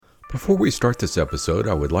Before we start this episode,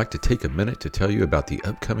 I would like to take a minute to tell you about the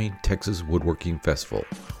upcoming Texas Woodworking Festival,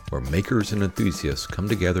 where makers and enthusiasts come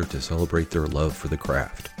together to celebrate their love for the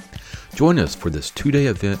craft. Join us for this 2-day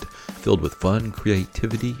event filled with fun,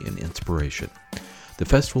 creativity, and inspiration. The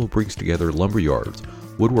festival brings together lumberyards,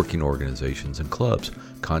 woodworking organizations and clubs,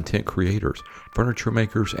 content creators, furniture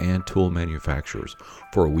makers, and tool manufacturers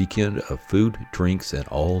for a weekend of food, drinks, and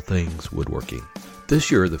all things woodworking. This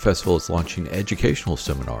year, the festival is launching educational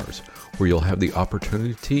seminars where you'll have the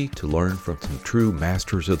opportunity to learn from some true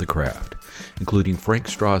masters of the craft, including Frank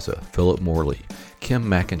Straza, Philip Morley, Kim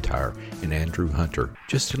McIntyre, and Andrew Hunter,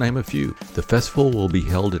 just to name a few. The festival will be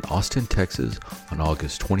held in Austin, Texas on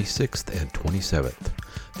August 26th and 27th.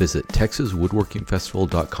 Visit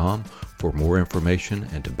TexasWoodworkingFestival.com for more information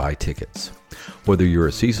and to buy tickets. Whether you're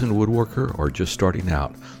a seasoned woodworker or just starting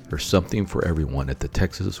out, there's something for everyone at the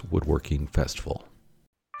Texas Woodworking Festival.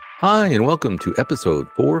 Hi, and welcome to episode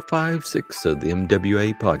 456 of the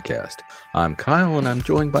MWA podcast. I'm Kyle, and I'm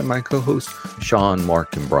joined by my co-hosts, Sean,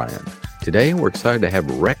 Mark, and Brian. Today, we're excited to have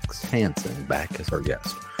Rex Hansen back as our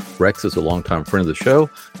guest. Rex is a longtime friend of the show,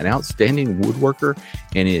 an outstanding woodworker,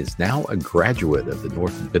 and is now a graduate of the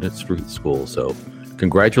North Bennett Street School. So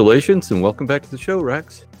congratulations and welcome back to the show,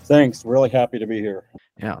 Rex. Thanks. Really happy to be here.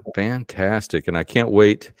 Yeah, fantastic. And I can't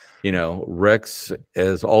wait. You know, Rex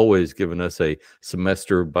has always given us a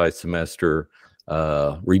semester by semester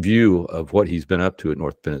review of what he's been up to at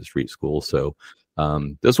North Bennett Street School. So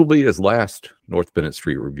this will be his last North Bennett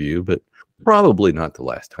Street review, but probably not the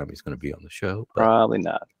last time he's going to be on the show. Probably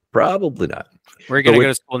not. Probably not. We're going to go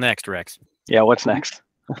to school next, Rex. Yeah, what's next?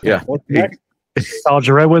 Yeah. What's next? College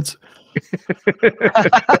of Redwoods.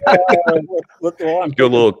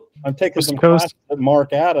 I'm taking some classes at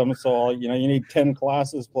Mark Adams, so you need 10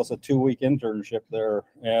 classes plus a 2-week internship there,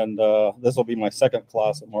 and this will be my second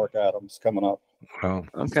class at Mark Adams coming up. Wow.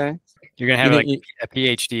 Okay. You're going to have a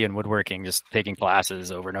PhD in woodworking, just taking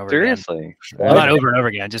classes over and over Seriously? again. Well, not over and over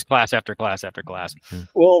again, just class after class after class.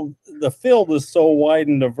 Well, the field is so wide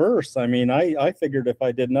and diverse. I mean, I figured if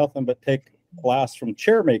I did nothing but take class from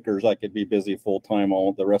chair makers, I could be busy full-time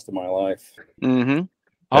all the rest of my life. Mm-hmm.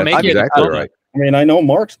 I'll make it exactly right. I mean, I know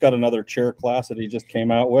Mark's got another chair class that he just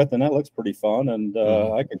came out with, and that looks pretty fun. And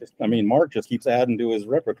Mark just keeps adding to his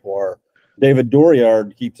repertoire. David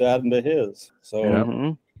Dooryard keeps adding to his.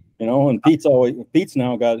 So, and Pete's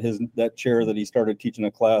now got that chair that he started teaching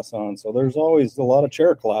a class on. So there's always a lot of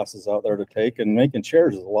chair classes out there to take, and making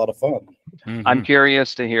chairs is a lot of fun. Mm-hmm. I'm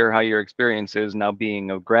curious to hear how your experience is now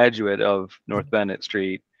being a graduate of North Bennett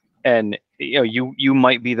Street, and you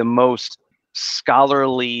might be the most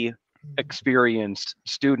scholarly experienced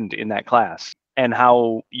student in that class, and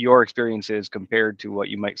how your experience is compared to what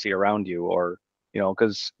you might see around you, or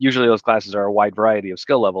because usually those classes are a wide variety of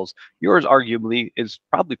skill levels. Yours arguably is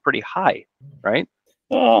probably pretty high, right?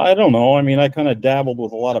 I don't know. I mean, I kind of dabbled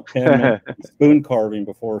with a lot of pen and spoon carving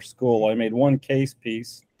before school. I made one case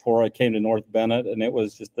piece before I came to North Bennett, and it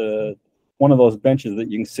was just one of those benches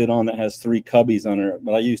that you can sit on that has 3 cubbies under it.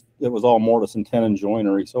 But it was all mortise and tenon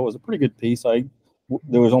joinery, so it was a pretty good piece.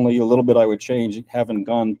 There was only a little bit I would change, having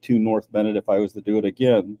gone to North Bennett if I was to do it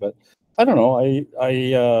again. But I don't know.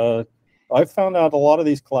 I found out a lot of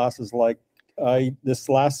these classes, this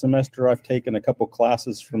last semester, I've taken a couple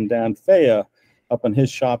classes from Dan Fea up in his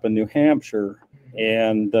shop in New Hampshire.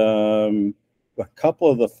 And a couple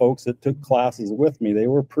of the folks that took classes with me, they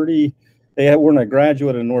weren't a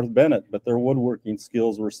graduate of North Bennett, but their woodworking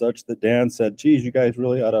skills were such that Dan said, geez, you guys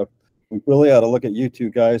really ought to look at you two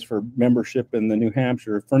guys for membership in the New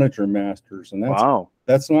Hampshire Furniture Masters. And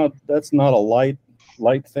that's not a light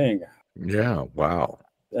thing. Yeah. Wow.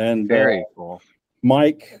 And very cool.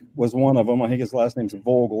 Mike was one of them. I think his last name's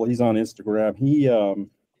Vogel. He's on Instagram. He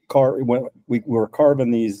we were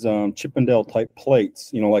carving these Chippendale type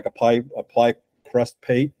plates, like a pie crust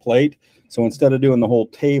plate. So instead of doing the whole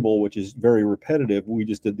table, which is very repetitive, we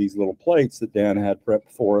just did these little plates that Dan had prepped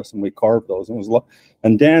for us, and we carved those.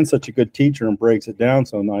 And Dan's such a good teacher and breaks it down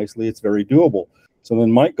so nicely, it's very doable. So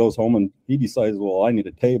then Mike goes home and he decides, well, I need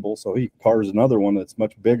a table. So he carves another one that's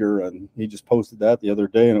much bigger, and he just posted that the other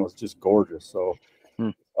day, and it was just gorgeous. So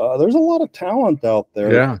there's a lot of talent out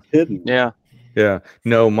there. Yeah. Hidden. Yeah. Yeah.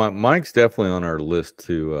 No, Mike's definitely on our list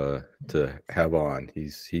to have on.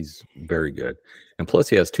 He's very good. And plus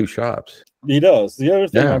he has 2 shops. He does. The other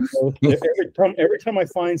thing, every time I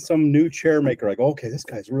find some new chair maker, I go, okay, this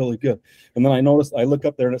guy's really good. And then I look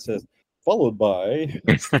up there and it says followed by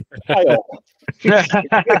Kyle.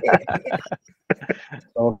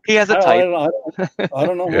 So, He has a I type.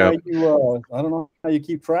 don't know Yeah. how you I don't know how you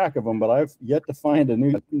keep track of them, but I've yet to find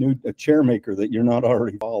a chair maker that you're not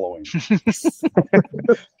already following.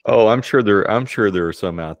 Oh, I'm sure there are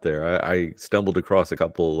some out there. I stumbled across a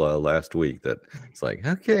couple last week that it's like,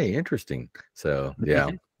 okay, interesting. So yeah,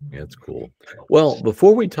 it's cool. Well,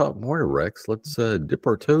 before we talk more to Rex, let's dip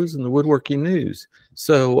our toes in the woodworking news.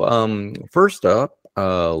 So first up,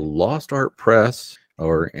 Lost Art Press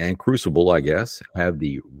and Crucible, I guess, have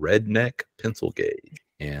the Redneck pencil gauge.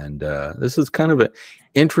 And this is kind of an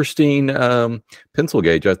interesting pencil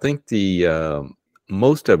gauge. I think the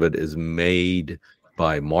most of it is made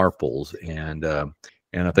by Marples, and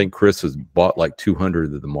I think Chris has bought like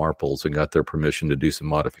 200 of the Marples and got their permission to do some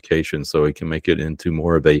modifications so he can make it into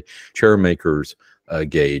more of a chair maker's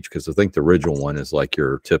gauge, because I think the original one is like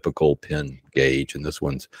your typical pen gauge, and this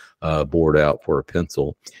one's bored out for a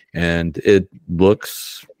pencil, and it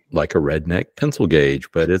looks like a redneck pencil gauge,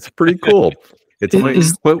 but it's pretty cool.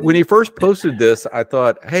 But when he first posted this, I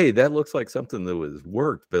thought, hey, that looks like something that was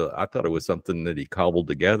worked, but I thought it was something that he cobbled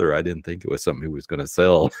together. I didn't think it was something he was going to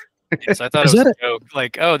sell. Yes, I thought it was a joke.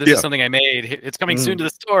 Like, oh, this is something I made. It's coming soon to the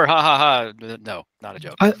store. Ha ha ha. No, not a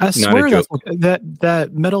joke. I swear that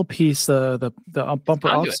metal piece, the bumper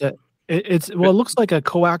offset. It looks like a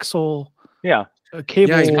coaxial. Yeah.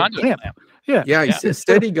 Cable. Yeah. He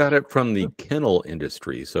said he got it from the kennel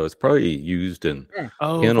industry, so it's probably used in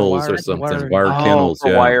kennels or something. Wire kennels,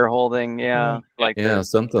 for wire holding,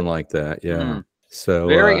 something like that. Yeah. So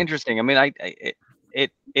very interesting. I mean,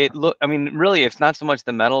 it look. I mean, really, it's not so much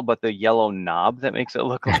the metal, but the yellow knob that makes it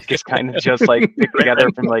look like it's kind of just like put together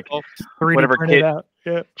from like whatever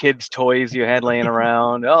kids' toys you had laying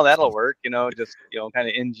around. Oh, that'll work. Just kind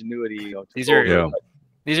of ingenuity. These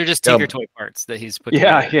are just Tinker Toy parts that he's put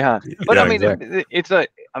together. Yeah. But I mean, it's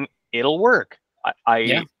it'll work.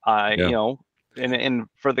 And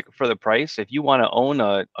for the price, if you want to own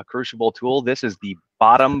a Crucible tool, this is the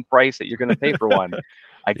bottom price that you're going to pay for one.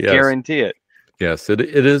 I guarantee it. Yes, it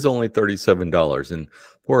is only $37. And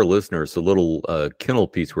for our listeners, the little kennel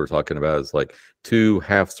piece we're talking about is like 2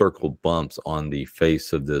 half-circle bumps on the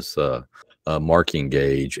face of this marking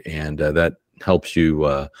gauge, and that helps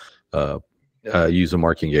you use a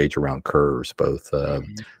marking gauge around curves, both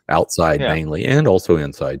outside mainly and also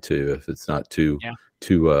inside too, if it's not too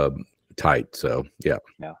tight. So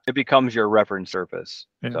it becomes your reference surface.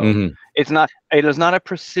 So it is not a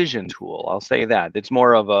precision tool, I'll say that. It's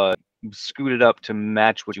more of a scoot it up to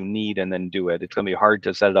match what you need and then do it. It's going to be hard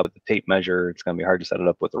to set it up with the tape measure. It's going to be hard to set it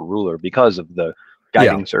up with a ruler because of the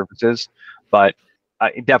guiding surfaces, but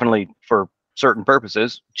definitely for certain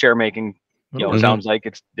purposes, chair making sounds like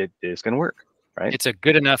it's going to work. Right. It's a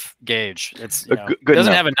good enough gauge. It's good it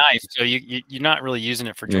doesn't enough. have a knife, so you're not really using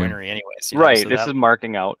it for joinery anyways. Right. So this is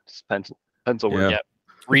marking out pencil work. Yeah.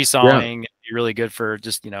 Resawing, be really good for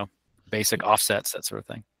just basic offsets, that sort of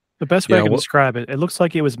thing. The best way I can describe it, it looks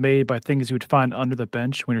like it was made by things you would find under the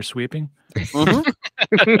bench when you're sweeping.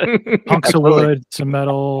 Hunks of wood, some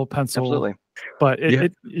metal, pencil. Absolutely. But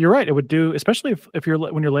you're right. It would do, especially if you're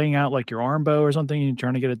when you're laying out like your arm bow or something, and you're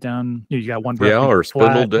trying to get it down. You got one. Or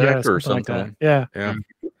spindle deck or something. Like that.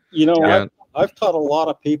 I've taught a lot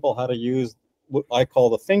of people how to use what I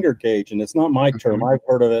call the finger gauge, and it's not my term. I've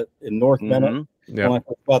heard of it in North Bennett. When I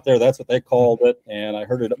first got there, that's what they called it, and I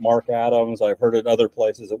heard it at Mark Adams. I've heard it other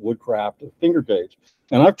places at Woodcraft, finger gauge.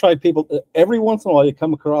 And I've tried people. Every once in a while, you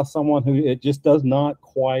come across someone who it just does not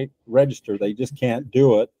quite register. They just can't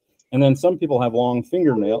do it. And then some people have long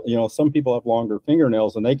fingernails. Some people have longer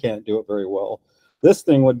fingernails, and they can't do it very well. This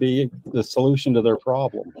thing would be the solution to their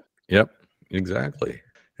problem. Yep, exactly.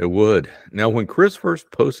 It would. Now, when Chris first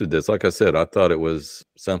posted this, like I said, I thought it was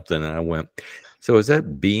something, and I went, so is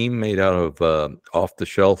that beam made out of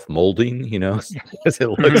off-the-shelf molding? Because it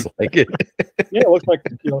looks like it. Yeah, it looks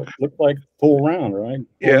like full round, right?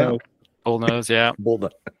 Full nose, yeah. Full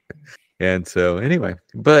nose. And so anyway,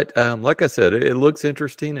 but like I said, it looks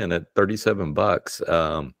interesting, and at $37,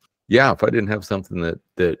 if I didn't have something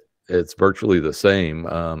that it's virtually the same,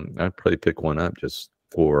 I'd probably pick one up just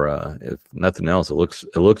for if nothing else. It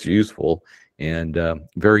looks useful and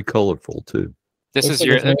very colorful too.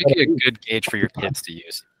 That'd be a good gauge for your kids to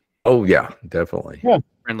use. Oh yeah, definitely. Yeah.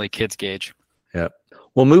 Friendly kids gauge. Yeah.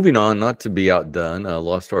 Well, moving on, not to be outdone,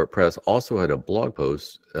 Lost Art Press also had a blog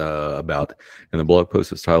post and the blog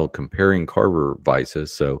post is titled "Comparing Carver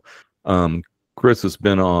Vices." So, Chris has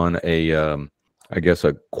been on a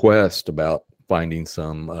quest about finding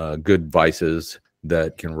some good vices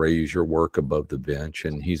that can raise your work above the bench,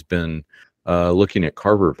 and he's been looking at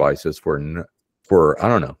Carver vices for I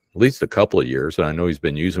don't know, least a couple of years, and I know he's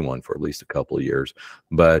been using one for at least a couple of years.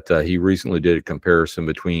 But he recently did a comparison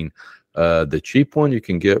between the cheap one you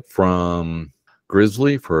can get from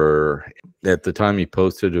Grizzly for, at the time he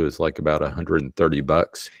posted, it was like about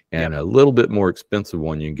 $130, and a little bit more expensive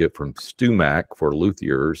one you can get from Stumac for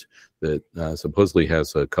luthiers that supposedly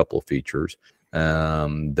has a couple features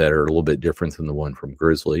that are a little bit different than the one from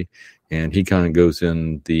Grizzly. And he kind of goes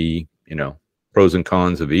in the, pros and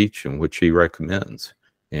cons of each, and which he recommends.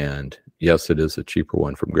 And yes, it is a cheaper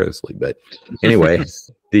one from Grizzly, but anyway,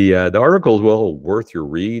 the article is well worth your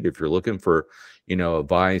read if you're looking for, a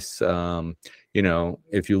vise.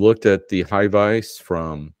 If you looked at the high vise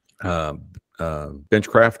from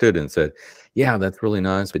Benchcrafted and said, yeah, that's really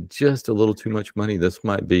nice, but just a little too much money, this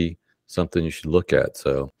might be something you should look at.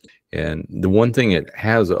 So, and the one thing it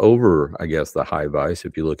has over, I guess, the high vise,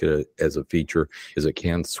 if you look at it as a feature, is it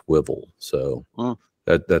can swivel. So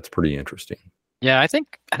that's pretty interesting. Yeah, I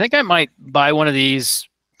think I might buy one of these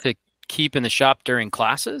to keep in the shop during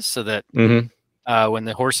classes, so that when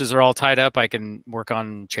the horses are all tied up, I can work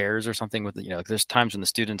on chairs or something with, there's times when the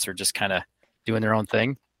students are just kind of doing their own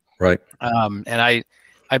thing. Right. And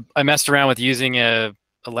I messed around with using a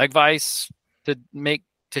leg vise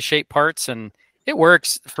to shape parts, and it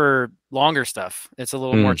works for longer stuff. It's a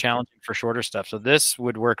little more challenging for shorter stuff. So this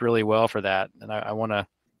would work really well for that. And I want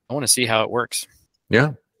to see how it works.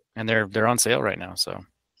 Yeah. And they're on sale right now. So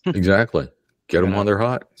exactly. Get them while they're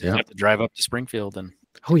hot. Yeah. Have to drive up to Springfield and.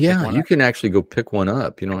 Oh yeah. You can actually go pick one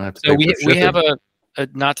up. You don't have to. So we have a,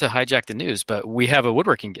 not to hijack the news, but we have a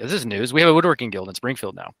woodworking. This is news. We have a woodworking guild in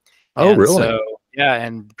Springfield now. Oh, really? So, yeah.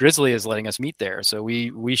 And Grizzly is letting us meet there. So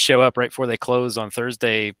we show up right before they close on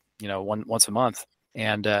Thursday, once a month.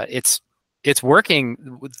 And it's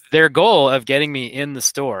working. Their goal of getting me in the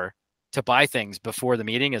store to buy things before the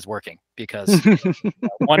meeting is working, because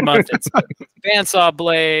 1 month it's a bandsaw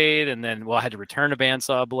blade, and then I had to return a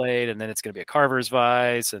bandsaw blade, and then it's going to be a carver's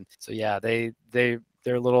vise. And so, yeah, their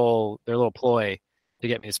little ploy to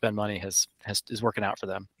get me to spend money is working out for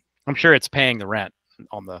them. I'm sure it's paying the rent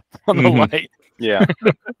on the light. Yeah.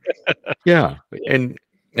 Yeah. And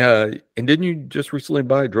didn't you just recently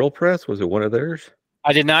buy a drill press? Was it one of theirs?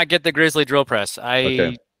 I did not get the Grizzly drill press.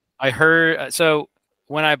 I heard, so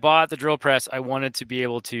when I bought the drill press, I wanted to be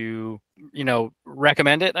able to,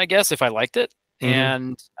 recommend it, I guess, if I liked it.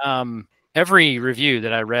 And every review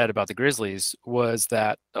that I read about the Grizzlies was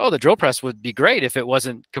that, the drill press would be great if it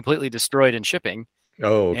wasn't completely destroyed in shipping.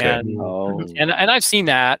 Oh, okay. And I've seen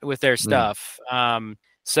that with their stuff.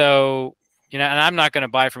 So, and I'm not going to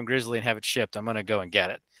buy from Grizzly and have it shipped. I'm going to go and get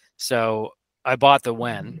it. So I bought the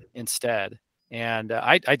Wen instead. And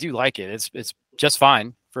I do like it. It's just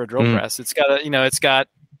fine for a drill press. It's got it's got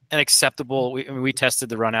an acceptable. We tested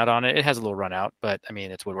the run out on it. It has a little run out, but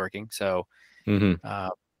it's woodworking, so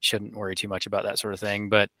shouldn't worry too much about that sort of thing.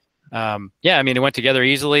 But it went together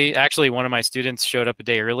easily. Actually, one of my students showed up a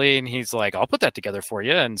day early, and he's like, "I'll put that together for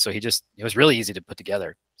you." And so it was really easy to put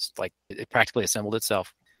together. It's like it practically assembled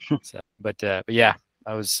itself. So, but yeah,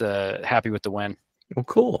 I was happy with the Wen. Well,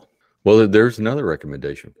 cool. Well, there's another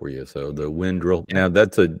recommendation for you. So the Wen drill. Now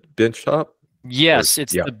that's a bench top. Yes,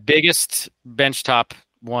 it's the biggest benchtop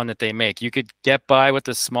one that they make. You could get by with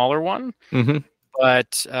the smaller one,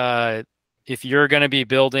 but if you're going to be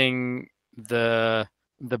building the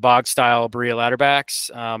bog style Berea ladder backs,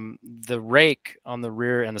 the rake on the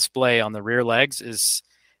rear and the splay on the rear legs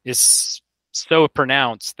is so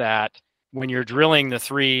pronounced that when you're drilling the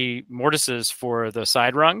 3 mortises for the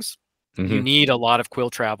side rungs, you need a lot of quill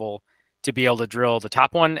travel to be able to drill the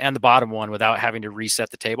top one and the bottom one without having to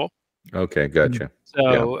reset the table. Okay, gotcha.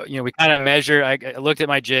 So, we kind of measure, I looked at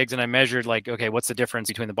my jigs and I measured okay, what's the difference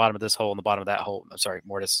between the bottom of this hole and the bottom of that hole? I'm sorry,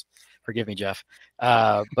 mortise. Forgive me, Jeff.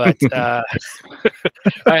 But I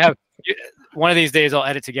have, one of these days I'll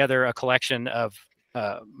edit together a collection of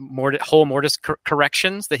hole mortise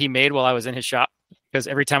corrections that he made while I was in his shop. Because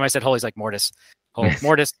every time I said hole, he's like, mortise, hole,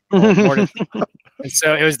 mortise, hole, mortise. And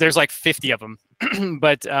so there's like 50 of them.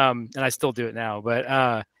 But, and I still do it now. But,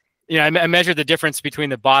 I measured the difference between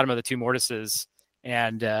the bottom of the 2 mortises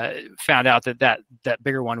and found out that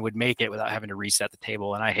bigger one would make it without having to reset the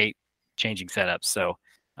table. And I hate changing setups. So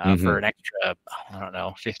for an extra, I don't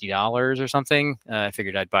know, $50 or something, I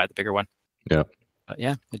figured I'd buy the bigger one. Yeah. But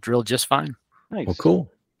yeah, it drilled just fine. Nice. Well, cool.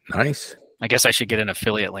 Nice. I guess I should get an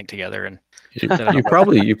affiliate link together and you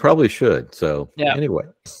probably should. So anyway.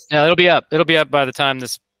 Yeah, it'll be up. It'll be up by the time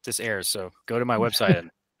this airs. So go to my website and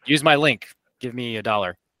use my link. Give me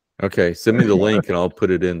 $1. Okay, send me the link and I'll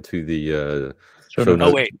put it into the show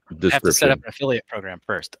notes wait. I have to set up an affiliate program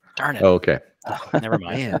first. Darn it. Oh, okay. Never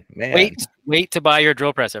mind. Man. Wait to buy your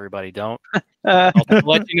drill press, everybody. Don't. I'll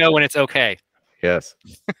let you know when it's okay. Yes.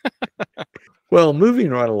 Well, moving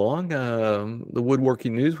right along, the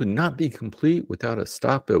woodworking news would not be complete without a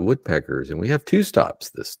stop at Woodpeckers, and we have 2 stops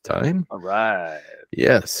this time. All right.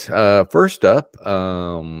 Yes. First up,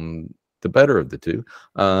 the better of the 2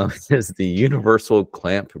 is the universal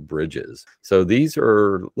clamp bridges. So these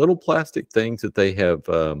are little plastic things that they have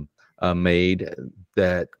made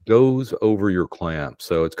that goes over your clamp.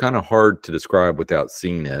 So it's kind of hard to describe without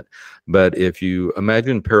seeing it. But if you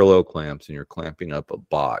imagine parallel clamps and you're clamping up a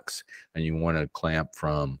box and you want to clamp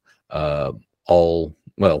from all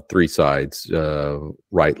 3 sides,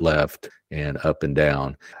 right, left, and up and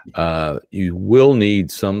down, you will need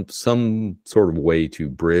some sort of way to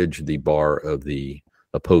bridge the bar of the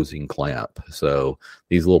opposing clamp. So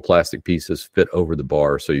these little plastic pieces fit over the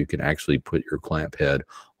bar, so you can actually put your clamp head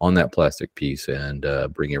on that plastic piece and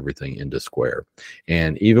bring everything into square.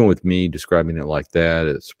 And even with me describing it like that,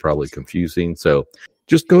 it's probably confusing. So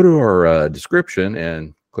just go to our description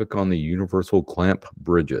and click on the universal clamp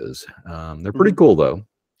bridges. They're pretty cool though.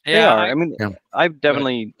 Yeah, I mean, I've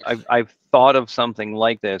definitely I've thought of something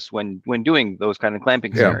like this when doing those kind of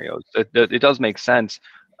clamping scenarios. It does make sense.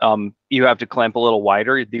 You have to clamp a little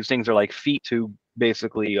wider. These things are like feet to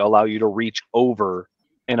basically allow you to reach over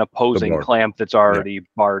an opposing clamp that's already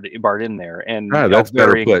barred in there. And that's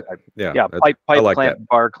better put. Pipe like clamp, that.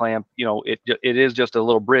 bar clamp. It is just a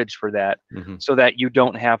little bridge for that, so that you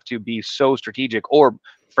don't have to be so strategic, or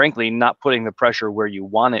frankly, not putting the pressure where you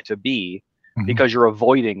want it to be. Because you're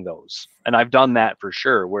avoiding those. And I've done that for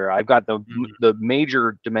sure, where I've got the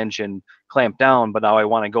major dimension clamped down, but now I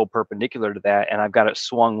want to go perpendicular to that, and I've got it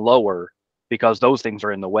swung lower because those things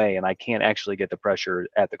are in the way and I can't actually get the pressure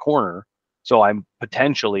at the corner. So I'm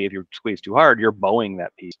potentially, if you squeeze too hard, you're bowing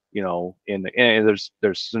that piece, there's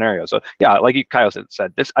scenarios. So yeah, like Kyle said,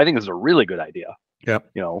 I think this is a really good idea.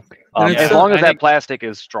 Yep. As long as that plastic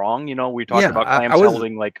is strong, we talked about clamps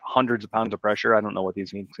holding like hundreds of pounds of pressure. I don't know what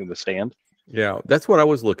these things can withstand. Yeah, that's what I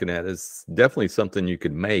was looking at. It's definitely something you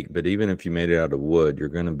could make, but even if you made it out of wood, you're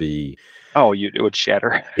going to be... it would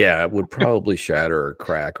shatter. Yeah, it would probably shatter or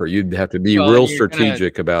crack, or you'd have to be real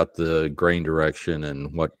strategic about the grain direction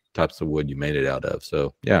and what types of wood you made it out of.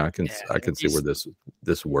 So yeah, I can see where this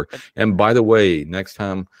would work. And by the way, next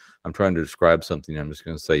time I'm trying to describe something, I'm just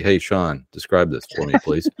going to say, "Hey, Sean, describe this for me,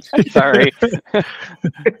 please." Sorry,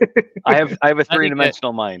 I have a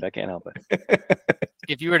 3-dimensional mind. I can't help it.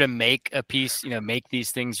 If you were to make a piece, make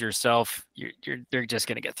these things yourself, they're just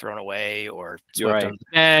going to get thrown away or swept on the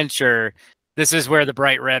bench. Or this is where the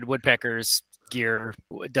bright red woodpeckers gear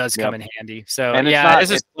does come in handy. So and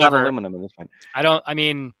this is not aluminum at this point.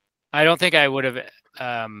 I don't think I would have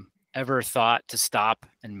ever thought to stop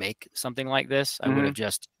and make something like this. I would have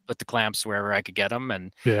just put the clamps wherever I could get them.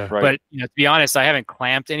 And but to be honest, I haven't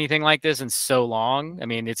clamped anything like this in so long. I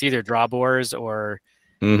mean, it's either draw bores or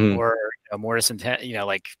mortise and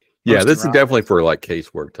this is definitely for like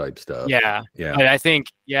casework type stuff. Yeah. But I think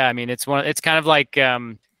it's kind of like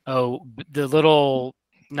the little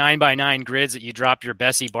 9x9 grids that you drop your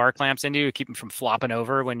Bessie bar clamps into to keep them from flopping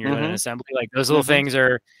over when you're doing an assembly. Like those little things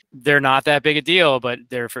they're not that big a deal, but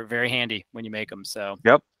they're very handy when you make them. So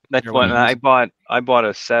that's what I bought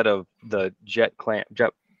a set of the jet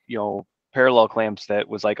parallel clamps that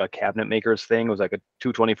was like a cabinet maker's thing. It was like a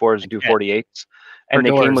 224s and 248s, and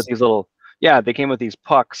they came with these little they came with these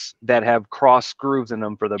pucks that have cross grooves in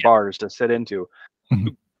them for the bars to sit into.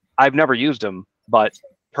 I've never used them, but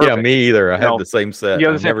perfect. Yeah, me either. I have the same set.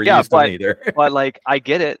 I've never used them either. But like, I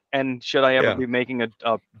get it. And should I ever be making a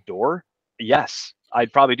door? Yes,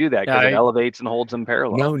 I'd probably do that because it elevates and holds them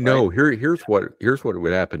parallel. No. Here's what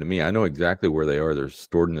would happen to me. I know exactly where they are. They're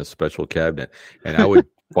stored in a special cabinet, and I would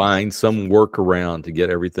find some workaround to get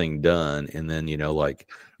everything done. And then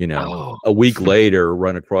a week later,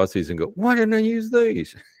 run across these and go, "Why didn't I use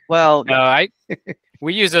these?" Well, no,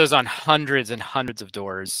 we use those on hundreds and hundreds of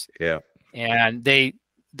doors. Yeah, and they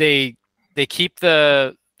keep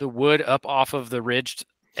the wood up off of the ridged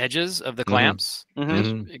edges of the clamps, which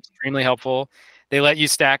is extremely helpful. They let you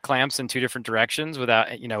stack clamps in 2 different directions without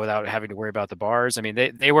having to worry about the bars. I mean,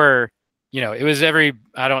 they were, it was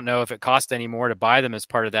I don't know if it cost any more to buy them as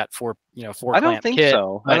part of that 4 I don't think kit,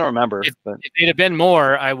 so. I don't remember. If they'd have been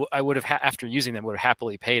more, I would have after using them would have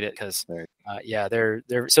happily paid it because they're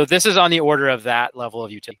so this is on the order of that level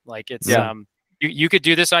of utility. Like it's you could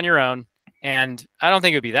do this on your own, and I don't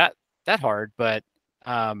think it would be that hard, but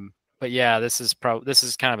But yeah, this is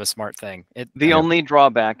kind of a smart thing. The only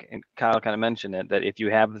drawback, and Kyle kind of mentioned it, that if you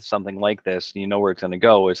have something like this, and you know where it's going to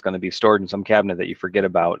go, it's going to be stored in some cabinet that you forget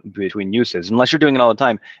about between uses, unless you're doing it all the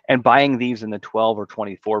time. And buying these in the 12 or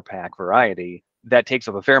 24 pack variety, that takes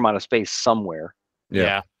up a fair amount of space somewhere.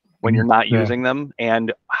 Yeah. When you're not using them,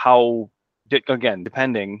 and how, again,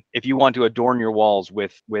 depending, if you want to adorn your walls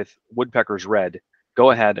with woodpecker's red, go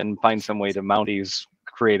ahead and find some way to mount these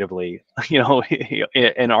creatively,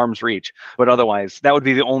 in arm's reach. But otherwise, that would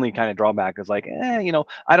be the only kind of drawback, is like, I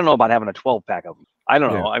don't know about having a 12 pack of them. I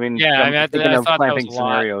don't know. I mean, I'm thinking of clamping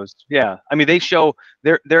scenarios. Yeah. I mean, they show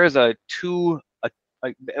there is a two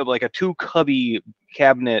cubby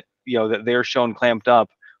cabinet, that they're shown clamped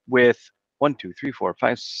up with 1, 2, 3, 4,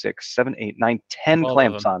 5, 6, 7, 8, 9, 10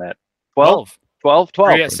 clamps on it. 12.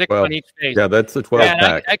 Yeah, 6 12. on each face. Yeah, that's the 12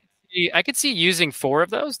 pack. I could see using 4 of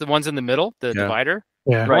those. The ones in the middle, the divider.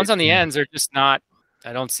 Yeah. The ones on the ends are just not.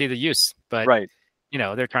 I don't see the use. But right.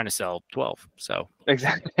 They're trying to sell 12. So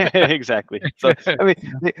exactly. So I mean,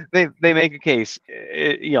 they make a case.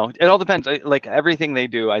 It all depends. Like everything they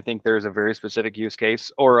do, I think there's a very specific use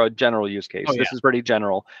case or a general use case. This is pretty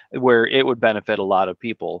general, where it would benefit a lot of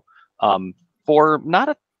people. For not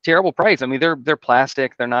a terrible price. I mean, they're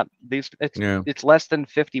plastic. They're not these. It's less than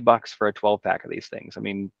 $50 for a 12 pack of these things. I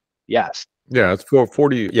mean, yes. Yeah, it's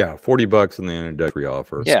 $40 in the introductory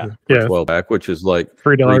offer. Yeah. 12 pack, which is like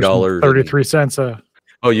 $3.33.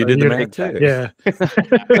 Oh, you did the math too. Yeah.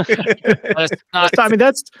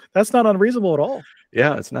 That's not unreasonable at all.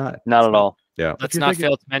 Yeah, it's not. Not at all. Yeah. Let's not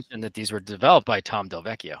fail to mention that these were developed by Tom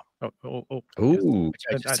Delvecchio. Ooh. Which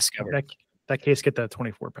I just discovered. That case, get that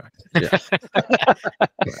 24 pack. Yeah.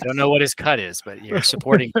 I don't know what his cut is, but you're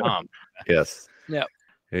supporting Tom. Yes. Yeah.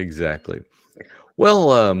 Exactly.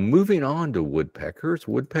 Well, moving on to Woodpeckers.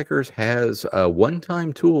 Woodpeckers has a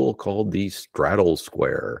one-time tool called the straddle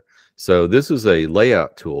square. So this is a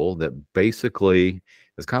layout tool that basically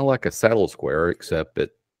is kind of like a saddle square, except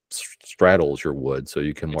it straddles your wood, so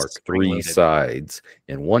you can mark 3 sides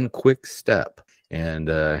in one quick step, and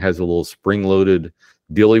has a little spring-loaded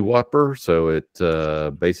dilly whopper. So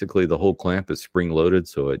it basically the whole clamp is spring-loaded,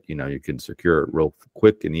 so it you can secure it real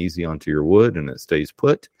quick and easy onto your wood, and it stays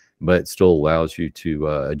put, but it still allows you to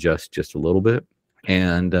adjust just a little bit.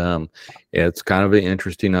 And it's kind of an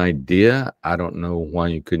interesting idea. I don't know why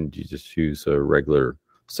you couldn't just use a regular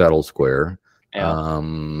saddle square.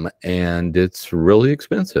 And it's really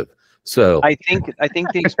expensive. So I think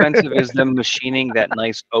the expensive is them machining that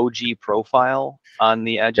nice OG profile on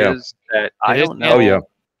the edges. That I don't know. Oh yeah.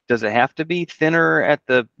 Does it have to be thinner at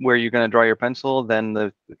the where you're going to draw your pencil than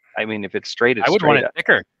the? I mean, if it's straight, it's want it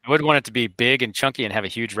thicker. I would want it to be big and chunky and have a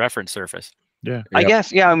huge reference surface. Yeah. I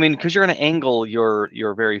guess. Yeah. I mean, because you're going to angle your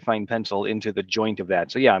very fine pencil into the joint of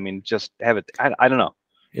that. So yeah. I mean, just have it. I don't know.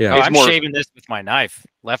 Yeah. I'm shaving this with my knife,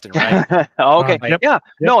 left and right. Okay. Yep. Yeah.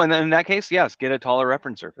 No, and then in that case, yes, get a taller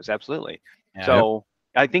reference surface. Absolutely. Yeah. So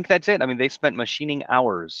I think that's it. I mean, they spent machining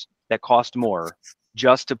hours that cost more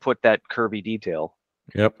just to put that curvy detail.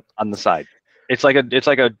 Yep. On the side, it's like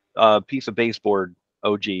a piece of baseboard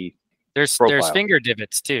OG. There's finger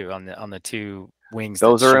divots too on the 2 wings.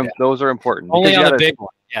 Those are important. Only on the big one.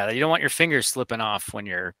 Yeah, you don't want your fingers slipping off when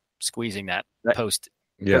you're squeezing that post.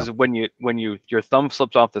 Because when your thumb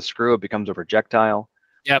slips off the screw, it becomes a projectile.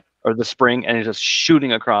 Yep. Or the spring, and it's just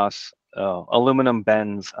shooting across. Aluminum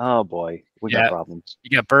bends. Oh boy, we got problems.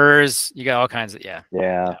 You got burrs. You got all kinds of Yeah.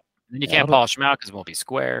 And then you can't polish them out because it won't be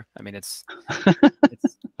square. I mean, it's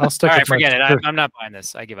I'll stick. All right, forget it. I'm not buying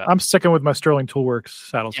this. I give up. I'm sticking with my Sterling Toolworks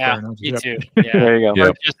saddle Yeah, square. me too. Yeah. There you go.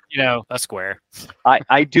 Or just a square.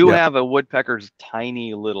 I do have a Woodpecker's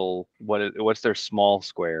tiny little what's their small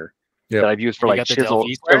square that I've used for like chisel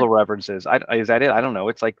references. Is that it? I don't know.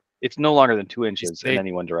 It's like it's no longer than 2 inches in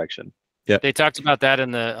any one direction. Yeah. They talked about that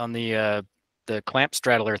on the clamp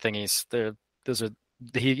straddler thingies.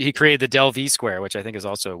 He created the Del V square, which I think is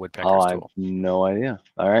also a Woodpecker's tool. I have no idea.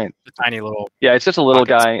 All right. The tiny little. Yeah, it's just a little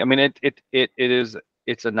guy. I mean, it's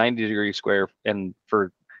a 90-degree square, and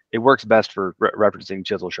it works best for referencing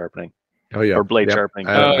chisel sharpening. Oh yeah. Or blade sharpening.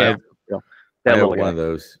 I have little one of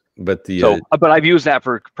those. But but I've used that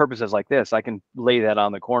for purposes like this. I can lay that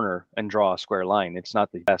on the corner and draw a square line. It's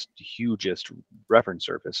not the best, hugest reference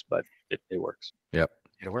surface, but it works. Yep.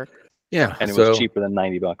 It'll work. Yeah. And it was cheaper than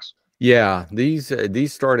 $90. Yeah, these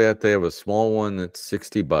start out. They have a small one that's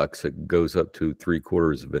 $60. It goes up to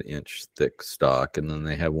 3/4 of an inch thick stock, and then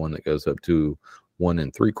they have one that goes up to 1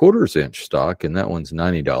 3/4 inch stock, and that one's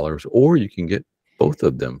 $90. Or you can get both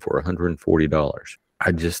of them for $140.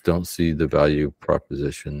 I just don't see the value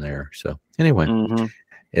proposition there. So anyway, Mm-hmm.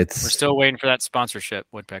 We're still waiting for that sponsorship,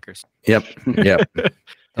 Woodpeckers. Yep.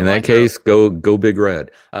 In that case, go Big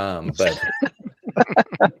Red. But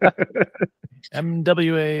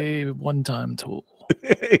MWA one-time tool.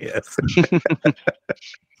 yes.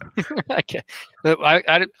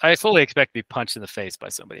 I fully expect to be punched in the face by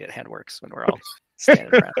somebody at Handworks when we're all standing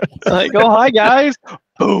around. Like, oh, hi guys.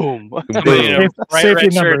 Boom. Somebody in a bright Safety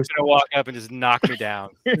red shirt numbers. is going to walk up and just knock me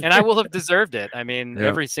down. And I will have deserved it. I mean, Yeah.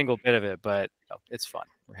 every single bit of it, but it's fun.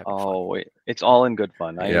 We're having fun. Oh, wait. It's all in good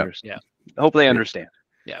fun. I Yeah. understand. Hope they understand.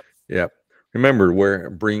 Yeah. Remember,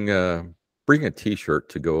 bring a T-shirt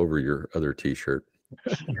to go over your other T-shirt.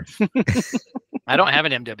 I don't have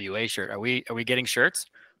an MWA shirt. Are we getting shirts?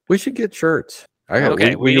 We should get shirts.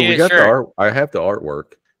 Okay, we need a got the shirt. art. I have the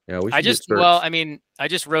artwork. Yeah, we should get shirts. I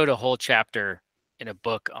just wrote a whole chapter in a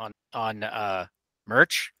book on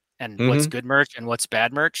merch and what's good merch and what's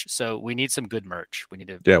bad merch. So we need some good merch. We need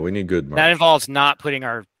good merch. That involves not putting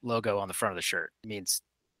our logo on the front of the shirt. It means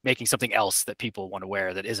making something else that people want to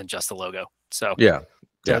wear that isn't just the logo. So we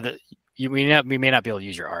may not be able to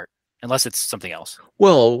use your art unless it's something else.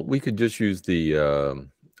 Well, we could just use the.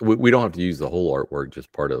 We don't have to use the whole artwork,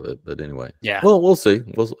 just part of it. But anyway, yeah. Well, we'll see.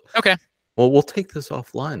 Okay. Well, we'll take this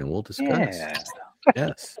offline and we'll discuss. Yeah.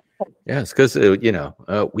 Yes, because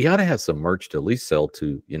we ought to have some merch to at least sell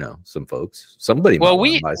to some folks. Somebody. Well, might we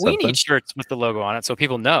wanna buy something. need shirts with the logo on it so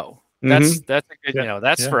people know. That's a good,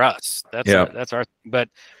 that's for us. That's our. But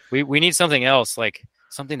we need something else, like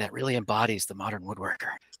something that really embodies the modern woodworker.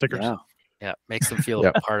 Stickers. Yeah, makes them feel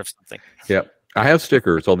a part of something. Yep. I have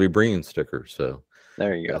stickers. I'll be bringing stickers. So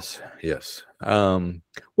there you go. Yes.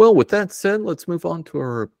 Well, with that said, let's move on to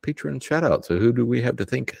our patron shout out. So who do we have to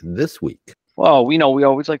thank this week? Well, we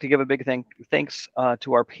always like to give a big thanks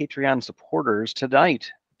to our Patreon supporters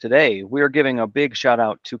Today, we are giving a big shout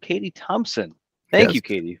out to Katie Thompson. Thank you,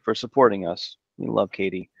 Katie, for supporting us. We love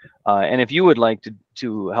Katie. And if you would like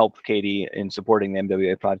to help Katie in supporting the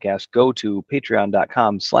MWA podcast, go to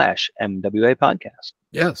patreon.com/MWA podcast.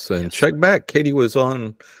 Yes. And check back. Katie was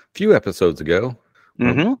on a few episodes ago.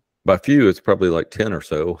 Mm-hmm. By few, it's probably like 10 or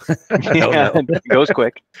so. It goes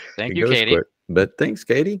quick. Thank you, Katie. Quick. But thanks,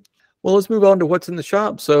 Katie. Well, let's move on to what's in the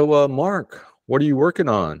shop. So, Mark, what are you working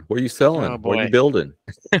on? What are you selling? What are you building?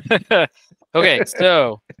 Okay,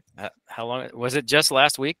 so how long was it? Just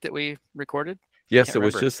last week that we recorded? Yes, it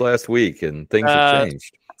was just last week, and things have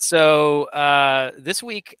changed. So this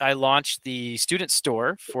week I launched the student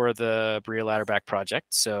store for the Berea Ladderback project.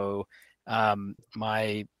 So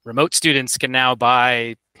my remote students can now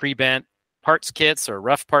buy pre-bent parts kits or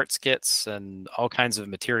rough parts kits and all kinds of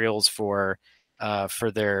materials for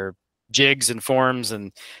their jigs and forms,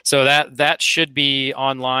 and so that should be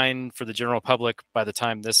online for the general public by the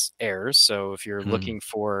time this airs. So if you're looking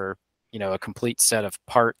for a complete set of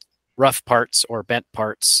rough parts or bent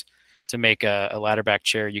parts to make a ladderback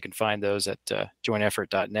chair, you can find those at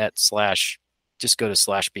jointeffort.net/ just go to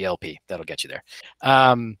 /BLP. That'll get you there.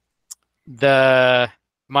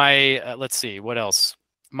 Let's see what else.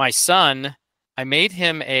 My son, I made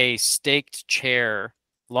him a staked chair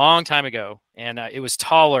long time ago, and it was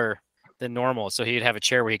taller than normal, so he'd have a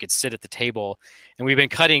chair where he could sit at the table, and we've been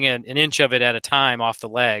cutting an inch of it at a time off the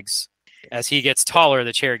legs. As he gets taller,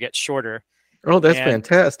 the chair gets shorter. Oh, that's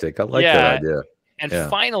fantastic. I like that idea. And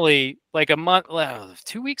finally, like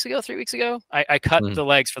 3 weeks ago, I cut the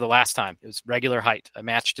legs for the last time. It was regular height. I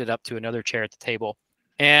matched it up to another chair at the table,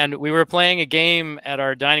 and we were playing a game at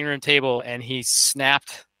our dining room table, and he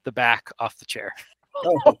snapped the back off the chair.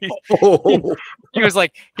 He was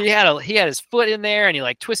like, he had his foot in there, and he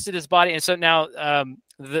like twisted his body. And so now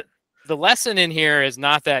the lesson in here is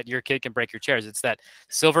not that your kid can break your chairs. It's that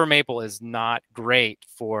silver maple is not great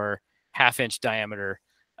for 1/2-inch diameter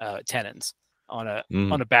tenons on a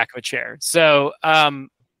back of a chair. So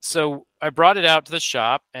so I brought it out to the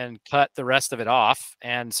shop and cut the rest of it off.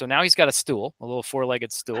 And so now he's got a little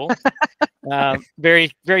 4-legged stool,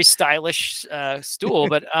 very, very stylish stool.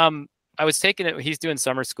 But I was taking it. He's doing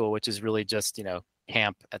summer school, which is really just,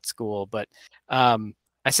 camp at school. But I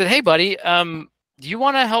said, "Hey, buddy, do you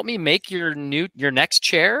want to help me make your next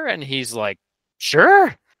chair?" And he's like,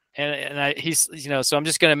 "Sure." And he's, so I'm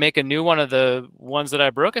just going to make a new one of the ones that I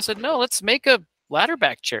broke. I said, "No, let's make a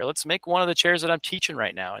ladderback chair. Let's make one of the chairs that I'm teaching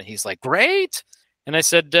right now." And he's like, "Great." And I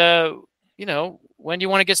said, "When do you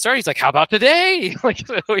want to get started?" He's like, "How about today?" So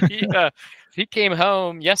he came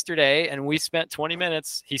home yesterday, and we spent 20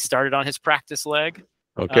 minutes. He started on his practice leg.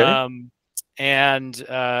 Okay. And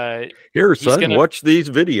here, son, watch these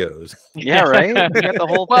videos. Yeah, right. You got the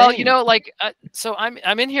whole thing. Well, so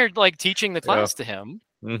I'm in here like teaching the class to him,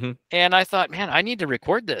 and I thought, man, I need to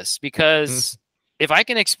record this because if I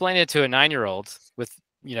can explain it to a 9-year-old with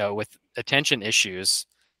attention issues,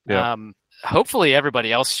 hopefully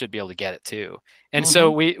everybody else should be able to get it too. And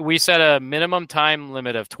so we set a minimum time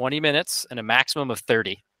limit of 20 minutes and a maximum of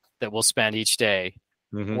 30 that we'll spend each day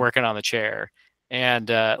working on the chair. And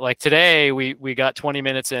like today, we got 20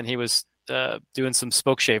 minutes in. He was doing some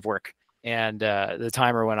spoke shave work, and the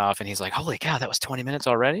timer went off, and he's like, "Holy cow, that was 20 minutes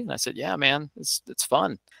already!" And I said, "Yeah, man, it's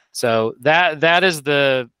fun." So that is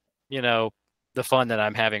the the fun that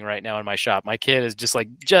I'm having right now in my shop. My kid is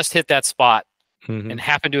just hit that spot and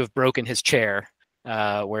happened to have broken his chair,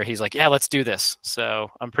 where he's like, "Yeah, let's do this." So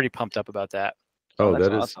I'm pretty pumped up about that. Oh, that's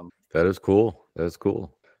that is awesome. That is cool. That is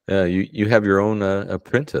cool. Yeah, you have your own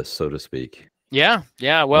apprentice, so to speak. Yeah.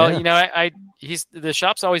 Well, he's the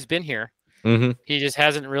shop's always been here. He just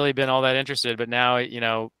hasn't really been all that interested. But now,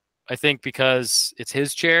 I think because it's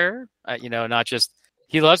his chair, not just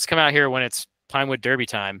he loves to come out here when it's Pinewood Derby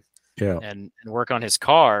time, and work on his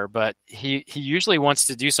car. But he usually wants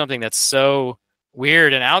to do something that's so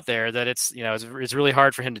weird and out there that it's really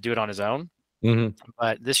hard for him to do it on his own.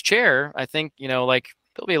 But this chair, I think, there'll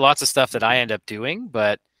be lots of stuff that I end up doing,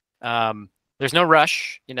 but there's no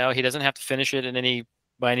rush. He doesn't have to finish it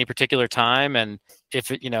by any particular time. And if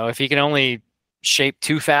he can only shape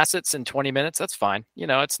 2 facets in 20 minutes, that's fine.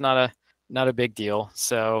 It's not a big deal.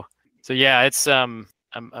 So yeah, it's I'm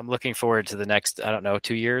looking forward to the next,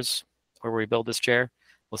 2 years where we build this chair.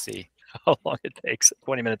 We'll see how long it takes.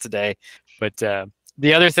 20 minutes a day. But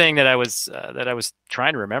the other thing that I was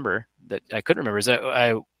trying to remember that I couldn't remember is that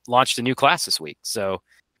I launched a new class this week. So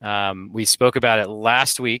we spoke about it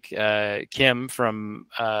last week. Kim from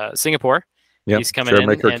Singapore. He's coming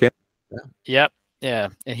in. Kim. Yep. Yeah.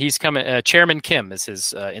 And he's coming. Chairman Kim is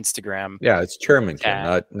his Instagram. Yeah, it's Chairman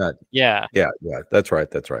Kim, not. Yeah. That's right.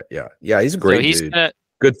 Yeah. He's a great dude.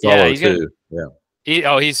 Good follow too.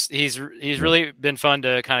 He's really been fun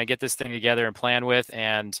to kind of get this thing together and plan with.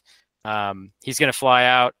 And he's going to fly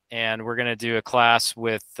out, and we're going to do a class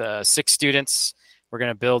with 6 students. We're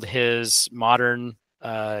going to build his modern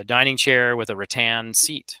dining chair with a rattan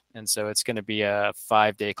seat. And so it's going to be a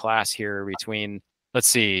 5-day class here between,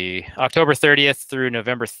 October 30th through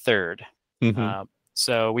November 3rd.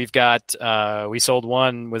 So we've got, we sold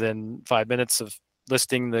one within 5 minutes of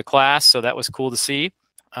listing the class. So that was cool to see.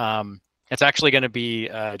 It's actually going to be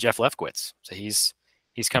Jeff Lefkowitz. So he's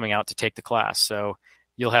coming out to take the class. So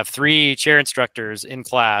you'll have 3 chair instructors in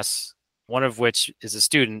class, one of which is a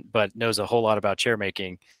student, but knows a whole lot about chair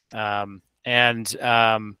making. And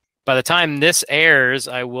by the time this airs,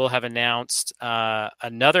 I will have announced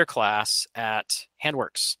another class at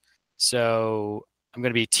Handworks. So I'm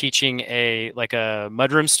going to be teaching a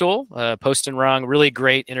mudroom stool, post and rung, really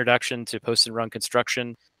great introduction to post and rung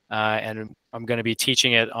construction. And I'm going to be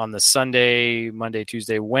teaching it on the Sunday, Monday,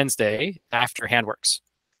 Tuesday, Wednesday after Handworks.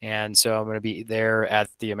 And so I'm going to be there at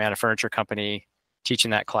the Amana Furniture Company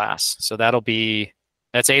teaching that class. So that's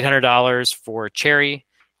 $800 for cherry.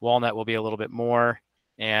 Walnut will be a little bit more.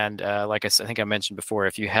 And like I said, I think I mentioned before,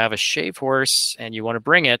 if you have a shave horse and you want to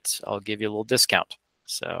bring it, I'll give you a little discount.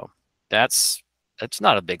 So that's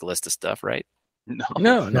not a big list of stuff, right?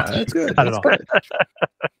 No, that's good. That's good.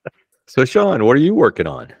 So Sean, what are you working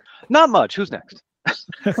on? Not much. Who's next?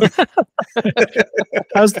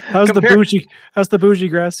 How's the bougie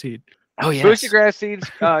grass seed? Oh yeah, bougie grass seeds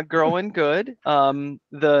growing good.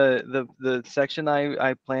 The section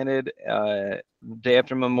I planted day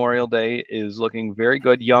after Memorial Day is looking very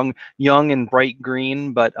good. Young and bright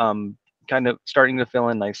green, but kind of starting to fill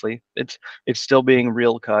in nicely. It's still being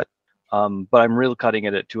reel cut, but I'm reel cutting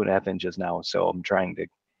it at 2.5 inches now. So I'm trying to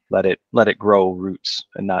let it grow roots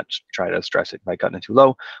and not try to stress it by cutting it too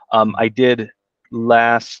low. I did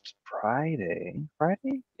last Friday,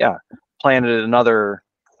 planted another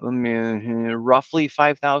roughly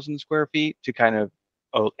 5,000 square feet to kind of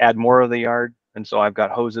add more of the yard. And so I've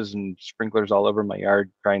got hoses and sprinklers all over my yard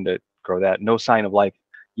trying to grow that. No sign of life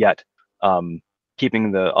yet.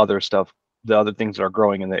 Keeping the other things that are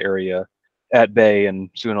growing in the area at bay, and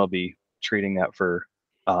soon I'll be treating that for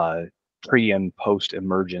pre and post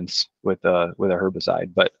emergence with a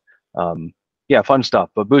herbicide. But fun stuff.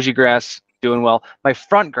 But bougie grass doing well. My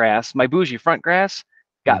bougie front grass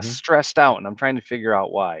got stressed out, and I'm trying to figure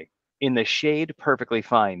out why. In the shade, perfectly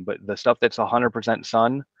fine, but the stuff that's 100%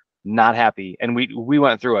 sun, not happy. And we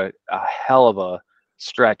went through a hell of a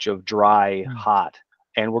stretch of dry, hot,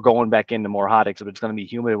 and we're going back into more hot, except it's going to be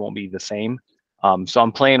humid. It won't be the same. So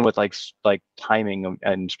I'm playing with like timing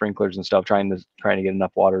and sprinklers and stuff, trying to get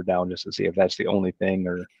enough water down just to see if that's the only thing,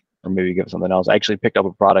 or maybe give it something else. I actually picked up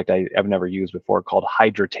a product I've never used before called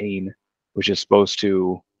Hydratane, which is supposed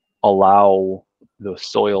to allow the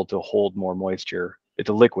soil to hold more moisture. It's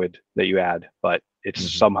a liquid that you add, but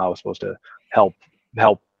it's somehow supposed to help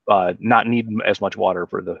not need as much water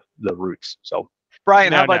for the roots. So,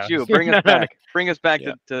 Brian, how about you? Bring us back. Bring us back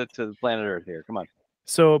to the planet Earth here. Come on.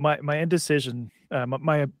 So my indecision,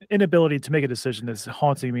 my inability to make a decision is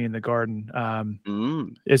haunting me in the garden.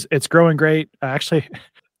 It's growing great. Actually,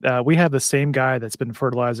 we have the same guy that's been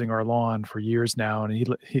fertilizing our lawn for years now,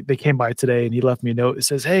 and they came by today and he left me a note. It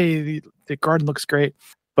says, "Hey, the garden looks great,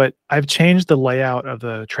 but I've changed the layout of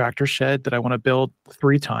the tractor shed that I want to build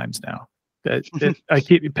 3 times now."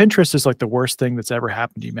 Pinterest is like the worst thing that's ever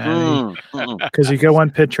happened to humanity, because you go on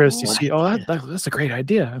Pinterest, you see, that's a great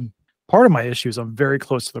idea. And part of my issue is I'm very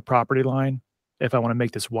close to the property line if I want to make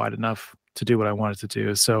this wide enough to do what I want it to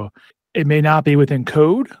do. So it may not be within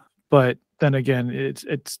code, but then again,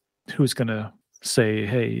 it's who's going to say,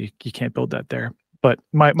 hey, you can't build that there. But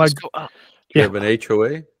my you have an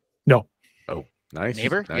HOA? No. Oh, nice.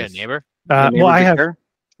 Neighbor? Nice. You got a neighbor?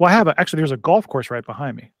 I have actually, there's a golf course right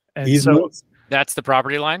behind me. And so that's the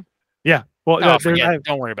property line? Yeah. Well,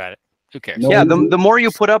 don't worry about it. Who cares? No, yeah, the more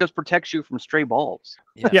you put up just protects you from stray balls.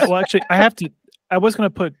 Yes. Yeah, well, actually, I was going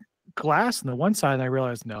to put glass on the one side, and I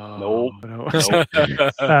realized no.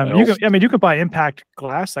 You can buy impact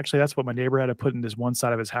glass. Actually, that's what my neighbor had to put in this one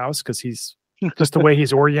side of his house, because he's just the way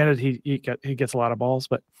he's oriented. He gets a lot of balls.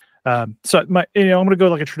 But I'm going to go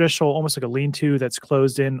like a traditional, almost like a lean-to that's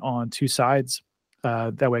closed in on 2 sides.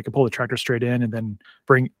 That way I can pull the tractor straight in and then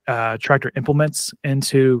bring tractor implements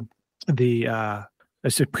into the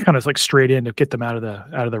it's kind of like straight in to get them out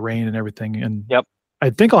of the rain and everything. And I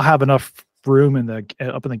think I'll have enough room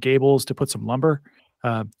up in the gables to put some lumber.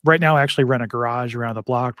 Right now I actually rent a garage around the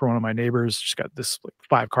block for one of my neighbors. She's got this like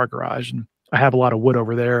 5-car garage, and I have a lot of wood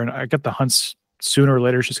over there, and I get the hunts sooner or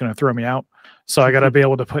later. She's going to throw me out. So I got to be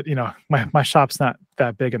able to put, my shop's not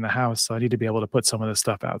that big in the house, so I need to be able to put some of this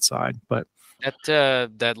stuff outside. But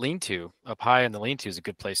that lean-to up high in the lean-to is a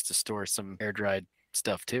good place to store some air dried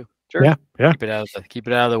stuff too. Sure. Yeah. Keep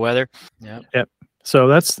it out of the weather. Yeah. Yep. So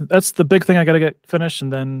that's the big thing I got to get finished,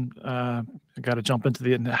 and then I got to jump into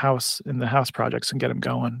the house projects and get them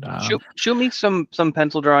going. Shoot me some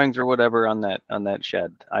pencil drawings or whatever on that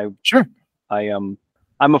shed. Sure.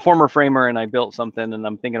 I'm a former framer, and I built something, and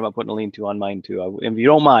I'm thinking about putting a lean-to on mine too. If you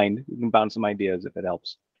don't mind, you can bounce some ideas if it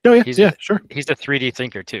helps. Oh yeah, sure. He's a 3D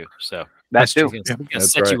thinker too, so that's too. He's gonna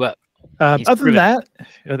set you up. Other than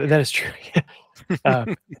that is true.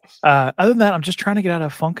 Other than that, I'm just trying to get out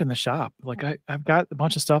of funk in the shop. Like I've got a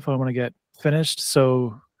bunch of stuff I want to get finished,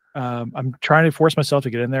 so I'm trying to force myself to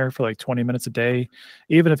get in there for like 20 minutes a day,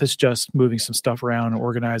 even if it's just moving some stuff around and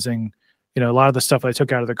organizing. A lot of the stuff I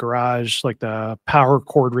took out of the garage, like the power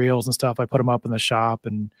cord reels and stuff, I put them up in the shop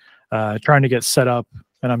and trying to get set up.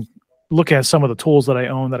 And I'm looking at some of the tools that I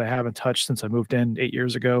own that I haven't touched since I moved in 8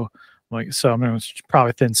 years ago. So I'm going to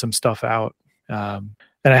probably thin some stuff out. And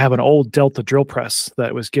I have an old Delta drill press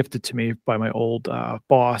that was gifted to me by my old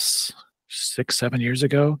boss 6-7 years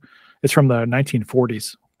ago. It's from the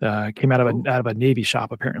 1940s. Came out of a Navy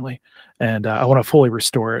shop apparently, and I want to fully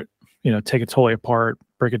restore it. Take it totally apart,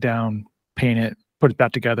 break it down, paint it, put it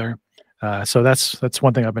back together. So that's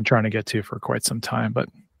one thing I've been trying to get to for quite some time. But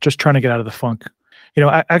just trying to get out of the funk.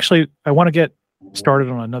 I want to get started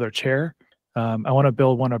on another chair. I want to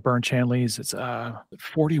build one of Bern Chanley's. It's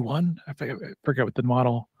 41. I forget what the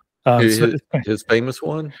model. His famous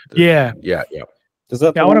one. Yeah. Does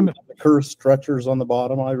that the curved stretchers on the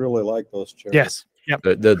bottom? I really like those chairs. Yes. Yep.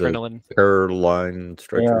 The Caroline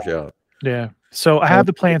stretchers. Yeah. So I have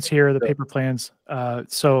the plans here, the paper plans.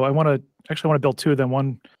 So I want to build 2 of them.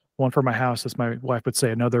 One for my house, as my wife would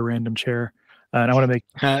say, another random chair. And I want to make.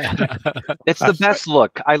 It's the best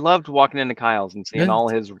look. I loved walking into Kyle's and seeing all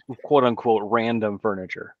his quote unquote random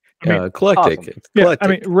furniture. Eclectic. Awesome. Yeah, I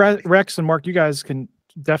mean, Rex and Mark, you guys can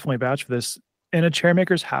definitely vouch for this. In a chair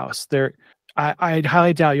maker's house, I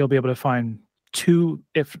highly doubt you'll be able to find 2,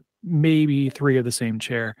 if maybe 3 of the same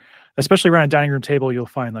chair. Especially around a dining room table, you'll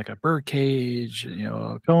find like a bird cage,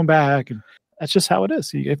 going back, and that's just how it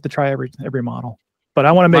is. You have to try every model. But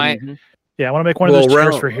I want to make. I want to make one of those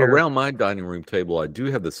chairs for here. Around my dining room table, I do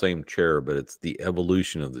have the same chair, but it's the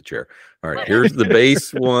evolution of the chair. All right, here's the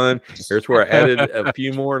base one. Here's where I added a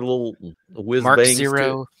few more little whiz Mark bangs.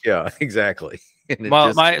 Zero. Yeah, exactly.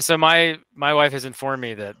 Well, my wife has informed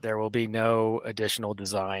me that there will be no additional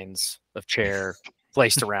designs of chair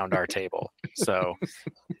placed around our table. So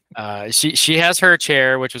she has her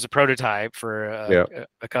chair, which was a prototype for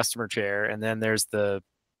a customer chair, and then there's the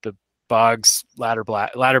Boggs ladder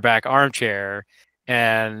back armchair,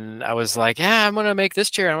 and I was like, I'm gonna make this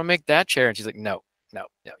chair, I'm gonna make that chair, and she's like, no,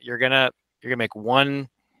 you're gonna make one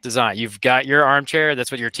design. You've got your armchair,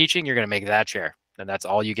 that's what you're teaching, you're gonna make that chair, and that's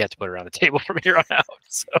all you get to put around the table from here on out.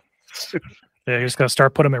 So Yeah, you just got to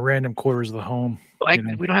start putting them in random quarters of the home. Like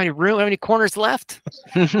we don't have any room, we don't have any corners left.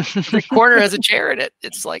 Every corner has a chair in it.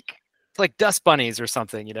 It's like dust bunnies or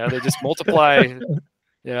something, they just multiply.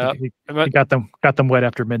 Yeah. He got them wet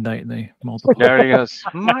after midnight and they multiply. There he goes.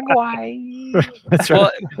 Magwai. That's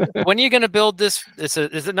right. Well, when are you going to build this? Is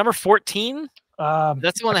it number 14?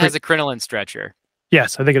 That's the one that has a crinoline stretcher.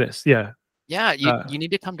 Yes, I think it is. Yeah. Yeah, you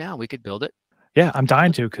need to come down. We could build it. Yeah, I'm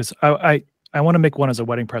dying to because I want to make one as a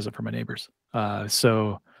wedding present for my neighbors.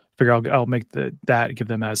 So figure I'll make that, give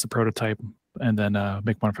them as the prototype, and then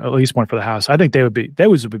make one at least one for the house. I think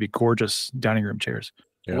those would be gorgeous dining room chairs.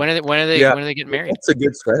 Yeah. When are they getting married? That's a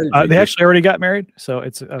good strategy. They actually already got married, so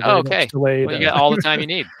it's okay. delayed. Well, you got all the time you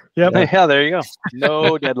need. Yep. Yeah, there you go.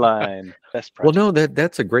 No deadline. Best Well, project. no,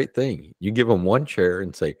 that's a great thing. You give them one chair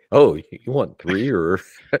and say, "Oh, you want 3 or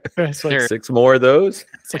It's like, 6 more of those?"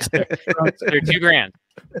 They're $2,000.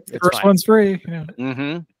 first one's free.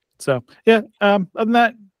 Mm-hmm. So yeah. Other than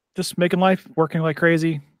that, just making life, working like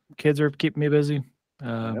crazy. Kids are keeping me busy.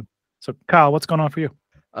 So Kyle, what's going on for you?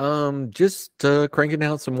 Just cranking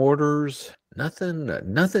out some orders.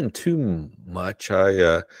 Nothing too much.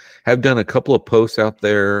 I have done a couple of posts out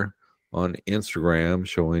there on Instagram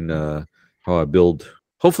showing how I build.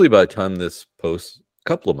 Hopefully, by the time this posts, a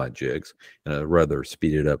couple of my jigs in a rather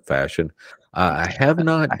speeded up fashion. I have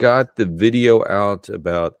not got the video out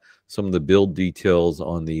about some of the build details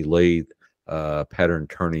on the lathe pattern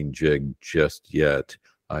turning jig just yet.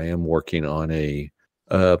 I am working on a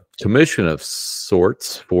commission of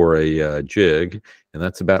sorts for a jig, and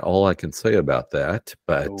that's about all I can say about that.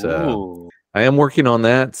 But I am working on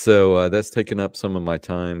that, so that's taken up some of my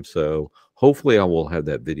time. So hopefully I will have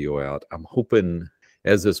that video out. I'm hoping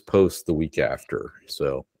as this posts the week after,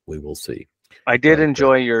 so we will see. I did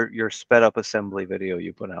enjoy your sped up assembly video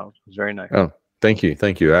you put out. It was very nice. Oh, thank you.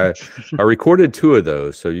 I recorded 2 of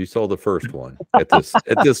those, so you saw the first one at this.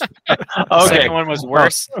 The second one was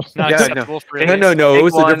worse. Not acceptable for No. It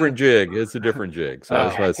was a different jig. It's a different jig. So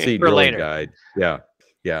it's my seat drilling later. guide.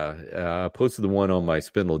 Yeah. I posted the one on my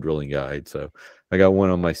spindle drilling guide. So I got one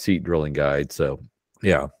on my seat drilling guide. So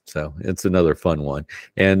yeah. So it's another fun one.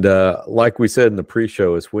 And like we said in the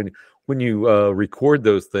pre-show, is when you record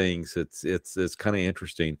those things, it's kind of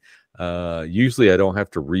interesting. Usually I don't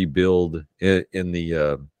have to rebuild in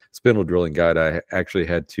the spindle drilling guide. I actually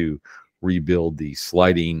had to rebuild the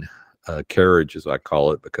sliding carriage, as I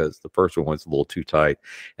call it, because the first one was a little too tight.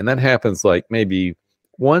 And that happens like maybe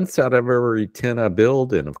once out of every 10 I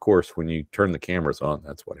build. And of course, when you turn the cameras on,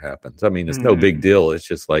 that's what happens. I mean, it's no big deal. It's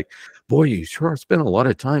just like, boy, you sure spent a lot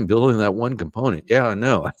of time building that one component. Yeah, I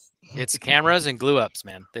know. It's cameras and glue ups,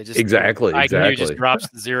 man. They just exactly. IQ just drops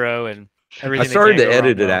to 0 and everything. I started to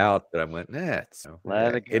edit it out, but I went,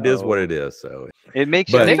 it is what it is. So it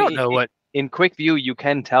makes they don't know what. In quick view, you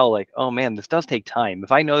can tell, like, oh man, this does take time.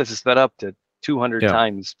 If I know this is sped up to 200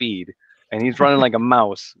 times speed and he's running like a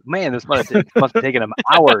mouse, man, this must have taken him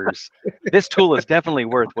hours. This tool is definitely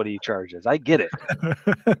worth what he charges. I get it.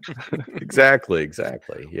 Exactly.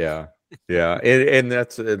 Yeah. And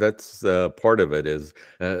that's part of it is,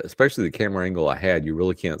 especially the camera angle I had, you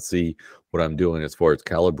really can't see what I'm doing as far as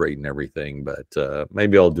calibrating everything, but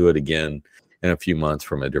maybe I'll do it again in a few months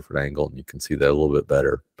from a different angle and you can see that a little bit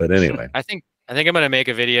better. But anyway, I think I'm going to make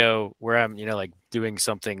a video where I'm, like doing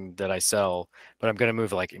something that I sell, but I'm going to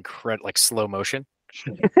move like like slow motion.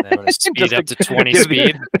 And I'm going to speed up to 20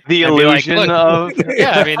 speed. The illusion of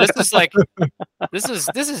yeah. I mean,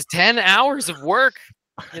 this is 10 hours of work,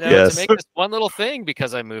 to make this one little thing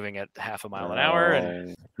because I'm moving at half a mile an hour.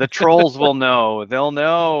 And the trolls will know. They'll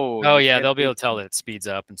know. Oh yeah, they'll be able to tell that it speeds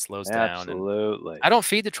up and slows down. Absolutely. I don't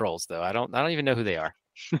feed the trolls though. I don't even know who they are.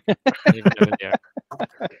 I don't even know who they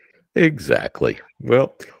are. Exactly.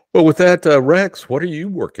 Well, with that, Rex, what are you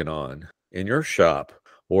working on in your shop?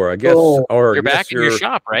 Or I guess, you're back in your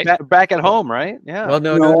shop, right? Back at home, right? Yeah. Well,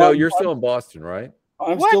 no. You're still in Boston, right?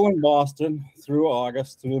 I'm still in Boston through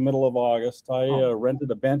the middle of August. I rented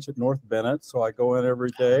a bench at North Bennett, so I go in every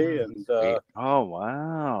day. And oh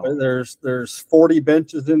wow, there's 40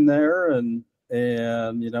 benches in there, and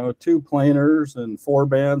 2 planers and 4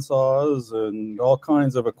 bandsaws and all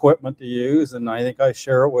kinds of equipment to use. And I think I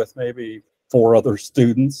share it with maybe 4 other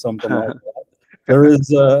students, something like that. There is,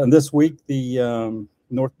 and this week the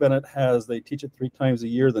North Bennett they teach it 3 times a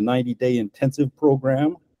year, the 90-day intensive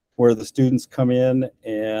program, where the students come in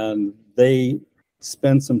and they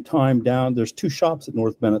spend some time down. There's 2 shops at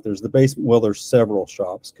North Bennett. There's the basement. Well, there's several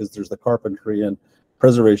shops because there's the carpentry, and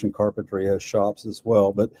Preservation Carpentry has shops as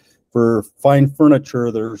well. But for fine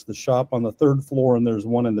furniture, there's the shop on the 3rd floor and there's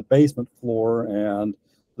one in the basement floor. And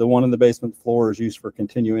the one in the basement floor is used for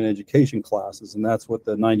continuing education classes, and that's what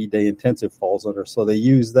the 90-day intensive falls under. So they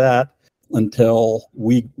use that until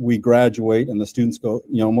we graduate, and the students go,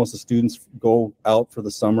 most of the students go out for the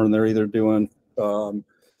summer, and they're either doing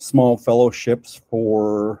small fellowships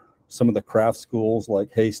for some of the craft schools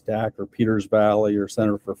like Haystack or Peters Valley or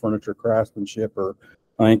Center for Furniture Craftsmanship, or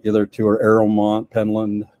I think the other two are Arrowmont,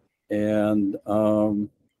 Penland, and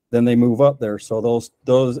then they move up there. So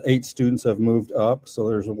those 8 students have moved up. So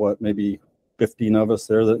there's maybe 15 of us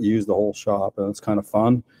there that use the whole shop, and it's kind of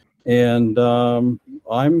fun. And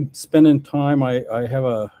I'm spending time. I have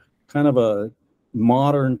a kind of a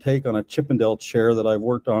modern take on a Chippendale chair that I've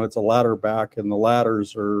worked on. It's a ladder back, and the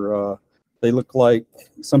ladders are they look like,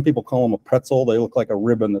 some people call them a pretzel. They look like a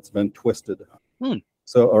ribbon that's been twisted.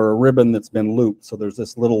 So, or a ribbon that's been looped. So there's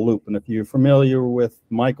this little loop. And if you're familiar with,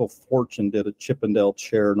 Michael Fortune did a Chippendale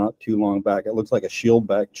chair not too long back. It looks like a shield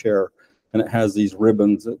back chair, and it has these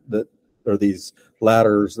ribbons that are these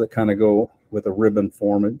ladders that kind of go with a ribbon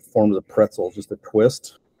form. It forms a pretzel, just a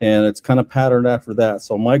twist. And it's kind of patterned after that.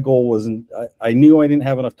 So my goal wasn't, I knew I didn't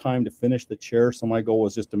have enough time to finish the chair. So my goal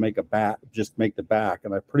was just to make the back.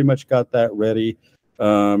 And I pretty much got that ready.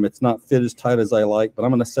 It's not fit as tight as I like, but I'm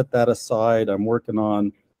going to set that aside. I'm working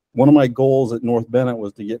on, one of my goals at North Bennett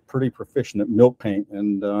was to get pretty proficient at milk paint.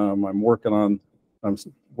 And I'm working on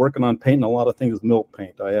painting a lot of things with milk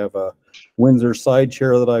paint. I have a Windsor side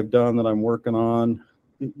chair that I've done that I'm working on,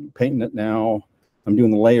 painting it now. I'm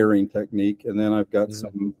doing the layering technique, and then I've got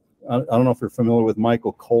some. I don't know if you're familiar with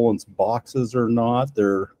Michael Colin's boxes or not.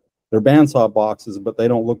 They're bandsaw boxes, but they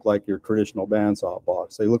don't look like your traditional bandsaw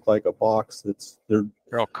box. They look like a box they're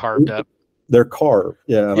all carved up. They're carved.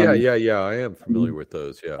 Yeah. Yeah. I am familiar with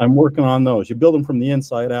those. Yeah. I'm working on those. You build them from the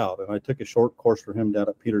inside out, and I took a short course for him down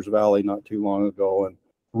at Peters Valley not too long ago, and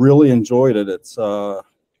really enjoyed it. It's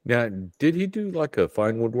Now, did he do like a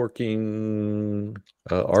fine woodworking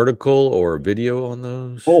article or a video on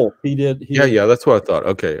those? Oh, he did. Yeah, that's what I thought.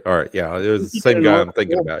 Okay, all right. Yeah, it was the same guy I'm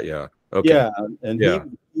thinking about. Yeah. Okay. Yeah, and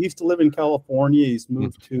he used to live in California. He's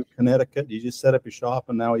moved to Connecticut. He just set up his shop,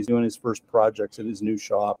 and now he's doing his first projects in his new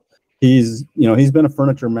shop. He's been a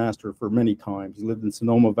furniture master for many times. He lived in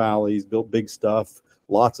Sonoma Valley. He's built big stuff,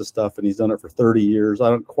 lots of stuff, and he's done it for 30 years. I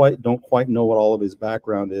don't quite know what all of his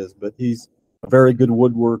background is, but he's a very good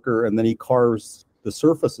woodworker, and then he carves the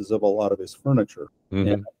surfaces of a lot of his furniture.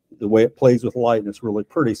 And the way it plays with light, and it's really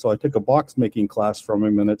pretty. So I took a box making class from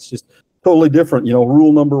him, and it's just totally different.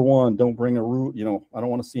 Rule number 1, don't bring a rule. I don't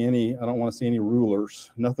want to see any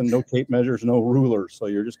rulers, nothing, no tape measures, no rulers. So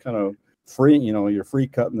you're just kind of free, you're free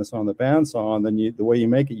cutting this on the bandsaw, and then the way you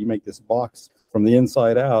make this box from the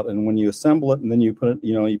inside out. And when you assemble it, and then you put it,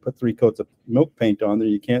 you put 3 coats of milk paint on there,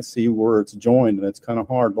 you can't see where it's joined, and it's kind of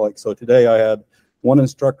hard. Like, so today I had one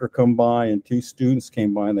instructor come by and 2 students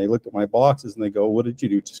came by, and they looked at my boxes and they go, "What did you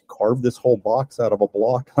do? Just carve this whole box out of a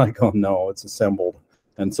block?" I go, "No, it's assembled."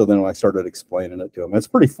 And so then I started explaining it to them. It's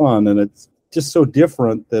pretty fun, and it's just so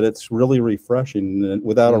different that it's really refreshing. And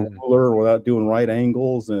without a ruler, without doing right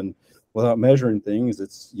angles, and without measuring things,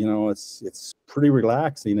 it's pretty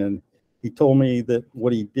relaxing. And he told me that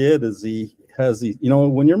what he did is he has these,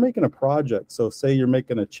 when you're making a project, so say you're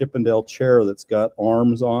making a Chippendale chair that's got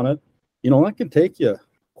arms on it, that can take you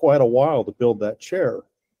quite a while to build that chair.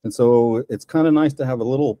 And so it's kind of nice to have a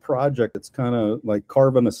little project that's kind of like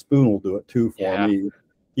carving a spoon will do it too for me.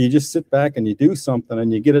 You just sit back and you do something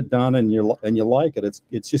and you get it done, and you like it.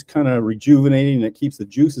 It's just kind of rejuvenating, and it keeps the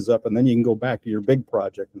juices up, and then you can go back to your big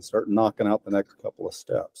project and start knocking out the next couple of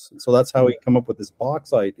steps. And so that's how we come up with this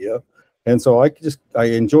box idea. And so I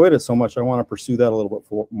enjoyed it so much, I want to pursue that a little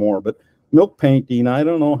bit more. But milk painting, I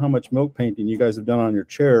don't know how much milk painting you guys have done on your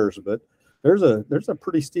chairs, but there's a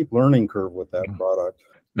pretty steep learning curve with that product.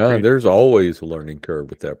 No, there's always a learning curve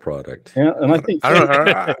with that product. Yeah, and I think I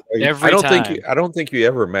don't think you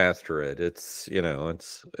ever master it. It's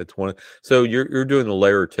it's one. So you're doing the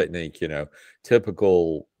layer technique.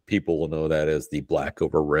 Typical people will know that as the black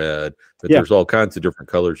over red, but there's all kinds of different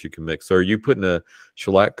colors you can mix. So are you putting a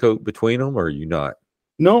shellac coat between them, or are you not?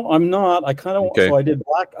 No, I'm not. I kind of so I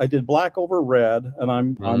did black over red, and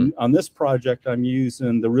I'm on this project. I'm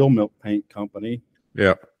using the Real Milk Paint Company.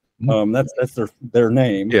 Yeah. That's their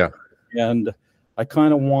name. Yeah. And I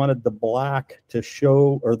kind of wanted the black to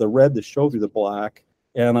show, or the red to show through the black.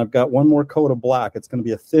 And I've got one more coat of black. It's going to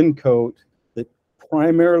be a thin coat that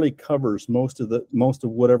primarily covers most of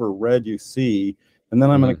whatever red you see. And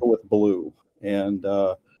then I'm going to go with blue. And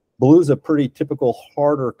blue is a pretty typical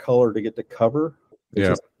harder color to get to cover.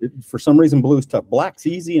 For some reason, blue's tough. Black's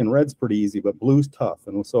easy and red's pretty easy, but blue's tough.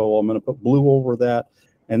 And so I'm going to put blue over that.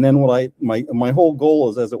 And then my whole goal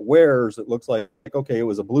is, as it wears, it looks like, okay, it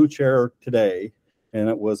was a blue chair today, and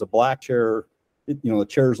it was a black chair. The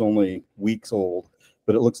chair's only weeks old,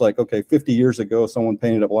 but it looks like, okay, 50 years ago someone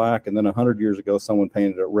painted it black, and then 100 years ago someone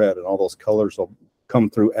painted it red, and all those colors will come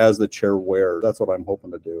through as the chair wears. That's what I'm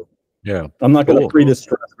hoping to do. Yeah, I'm not going to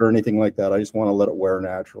pre-distress or anything like that. I just want to let it wear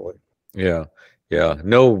naturally. Yeah.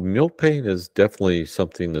 No, milk paint is definitely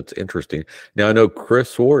something that's interesting. Now, I know Chris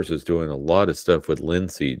Suarez is doing a lot of stuff with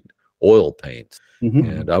linseed oil paints,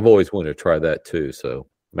 and I've always wanted to try that too. So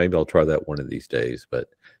maybe I'll try that one of these days. But,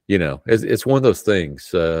 it's one of those things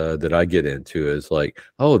that I get into is like,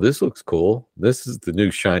 oh, this looks cool. This is the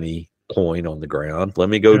new shiny coin on the ground. Let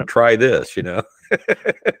me go try this,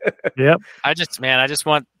 Yep. I just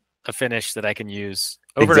want a finish that I can use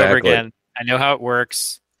over and over again. I know how it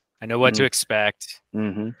works. I know what to expect.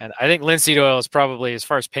 And I think linseed oil is probably, as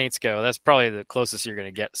far as paints go, that's probably the closest you're going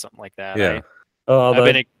to get something like that. Yeah.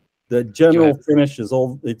 The general finish is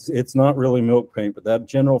old. It's not really milk paint, but that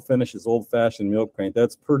general finish is old-fashioned milk paint.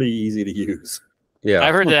 That's pretty easy to use. Yeah.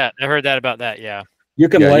 I've heard that about that. Yeah. You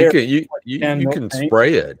can layer you can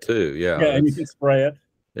spray it too. Yeah. Yeah, and you can spray it.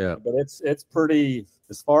 Yeah. But it's pretty,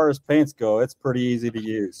 as far as paints go, it's pretty easy to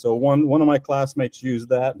use. So one of my classmates used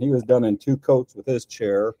that, and he was done in 2 coats with his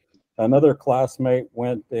chair. Another classmate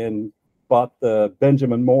went and bought the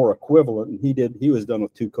Benjamin Moore equivalent, and he was done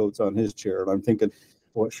with 2 coats on his chair. And I'm thinking,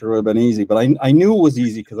 well, it sure would have been easy. But I knew it was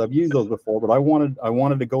easy because I've used those before. But I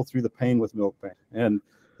wanted to go through the pain with milk paint. And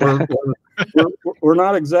we're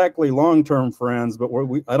not exactly long-term friends, but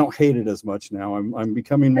I don't hate it as much now. I'm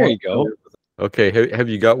becoming more. There you go. Okay. Have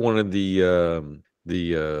you got one of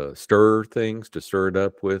the stir things to stir it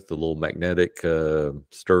up with, the little magnetic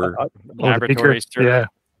stir? Laboratory stir.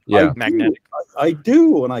 Yeah. Magnetic. I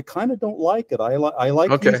do, and I kind of don't like it. I like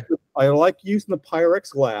using the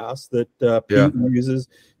Pyrex glass that Pete uses.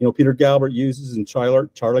 Peter Galbert uses, and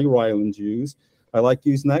Charlie Rylands use. I like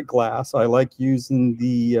using that glass. I like using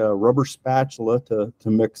the rubber spatula to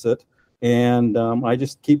mix it, and I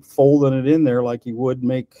just keep folding it in there like you would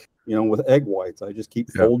make, with egg whites. I just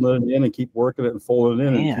keep folding it in and keep working it and folding it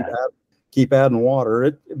in and keep adding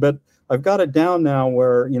water. But I've got it down now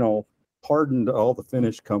where, pardon to all the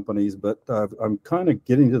finish companies, but I'm kind of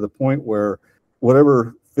getting to the point where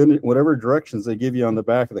whatever directions they give you on the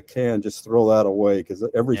back of the can, just throw that away, because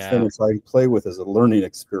every finish I play with is a learning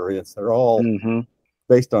experience. They're all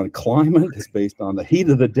based on climate. It's based on the heat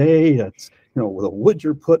of the day. It's, the wood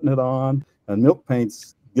you're putting it on. And milk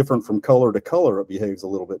paint's different from color to color. It behaves a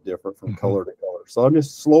little bit different from color to color. So I'm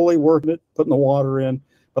just slowly working it, putting the water in.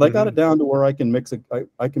 But I got it down to where I can mix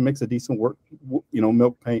I can mix a decent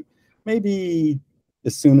milk paint, maybe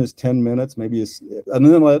as soon as 10 minutes, and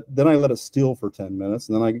then I let it steal for 10 minutes,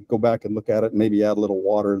 and then I go back and look at it and maybe add a little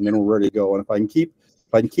water, and then we're ready to go. And if I can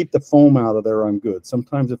keep the foam out of there, I'm good.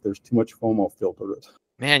 Sometimes if there's too much foam, I'll filter it.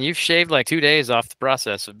 Man, you've shaved like 2 days off the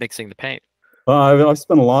process of mixing the paint. I've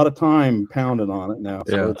spent a lot of time pounding on it now.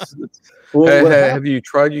 So have you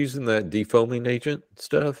tried using that defoaming agent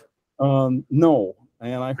stuff? No,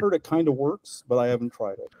 and I heard it kind of works, but I haven't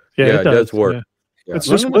tried it. Yeah, it does work. Yeah. Yeah. It's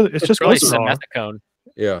just glycerol. Simethicone.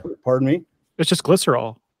 Yeah. Pardon me? It's just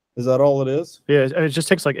glycerol. Is that all it is? Yeah, it just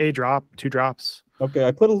takes like a drop, 2 drops. Okay,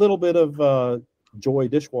 I put a little bit of Joy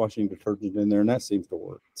dishwashing detergent in there, and that seems to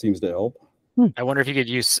work. Seems to help. I wonder if you could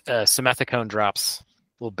use simethicone drops,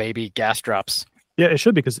 little baby gas drops. Yeah, it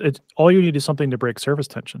should, because all you need is something to break surface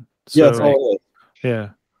tension. So, yeah, that's all it is.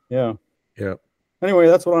 Yeah. Anyway,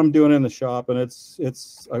 that's what I'm doing in the shop, and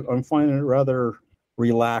I'm finding it rather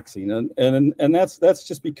relaxing, and that's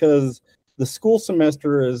just because the school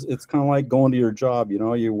semester it's kind of like going to your job.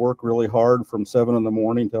 You work really hard from 7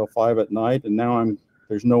 a.m. till 5 p.m, and now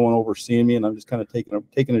there's no one overseeing me, and I'm just kind of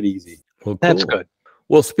taking it easy. Well, cool. That's good.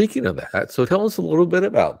 Well, speaking of that, so tell us a little bit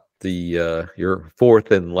about the your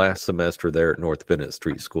 4th and last semester there at North Bennett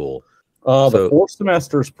Street School. The 4th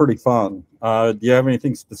semester is pretty fun. Do you have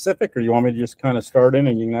anything specific, or you want me to just kind of start in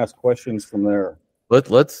and you can ask questions from there?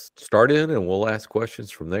 Let's start in and we'll ask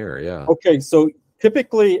questions from there. Yeah. Okay. So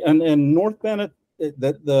typically, in North Bennett,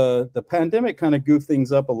 the pandemic kind of goofed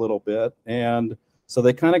things up a little bit, and so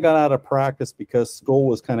they kind of got out of practice because school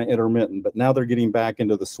was kind of intermittent. But now they're getting back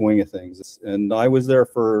into the swing of things. And I was there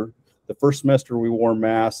for the first semester. We wore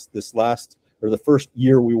masks. The first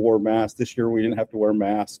year we wore masks. This year we didn't have to wear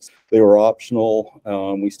masks. They were optional.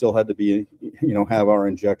 We still had to have our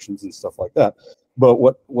injections and stuff like that. But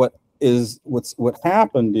what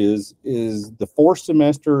happened is the 4th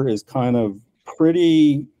semester is kind of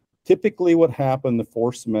pretty typically what happened. The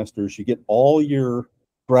 4th semester is you get all your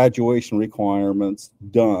graduation requirements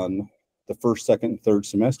done the first, second, and third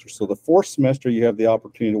semester. So the fourth semester, you have the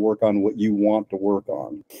opportunity to work on what you want to work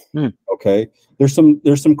on. Okay. There's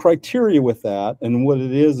some criteria with that. And what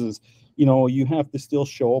it is, you have to still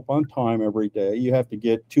show up on time every day. You have to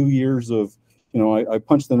get 2 years of, I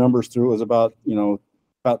punched the numbers through. It was about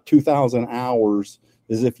 2,000 hours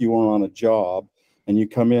as if you were on a job, and you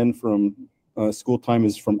come in from school time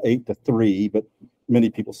is from 8 to 3, but many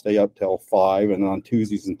people stay up till 5, and on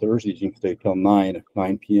Tuesdays and Thursdays you can stay till 9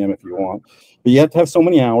 p.m. if you want. But you have to have so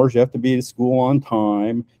many hours. You have to be at school on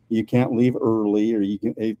time. You can't leave early, or you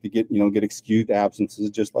can get excused absences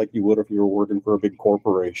just like you would if you were working for a big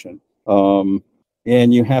corporation.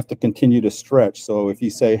 And you have to continue to stretch. So if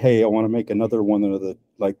you say, hey, I want to make another one of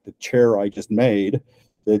the chair I just made,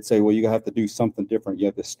 they'd say, well, you have to do something different. You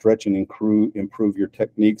have to stretch and improve your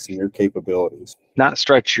techniques and your capabilities. Not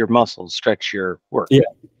stretch your muscles, stretch your work. Yeah,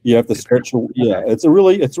 you have to stretch. Yeah, it's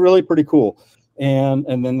really pretty cool. And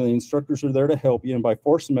then the instructors are there to help you. And by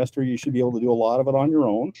fourth semester, you should be able to do a lot of it on your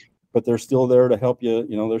own. But they're still there to help you.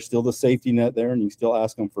 There's still the safety net there, and you still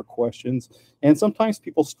ask them for questions. And sometimes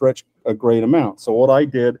people stretch a great amount. So what I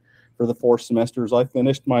did for the fourth semester is I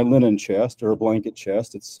finished my linen chest, or a blanket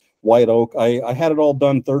chest. It's white oak. I had it all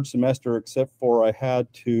done third semester, except for I had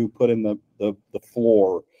to put in the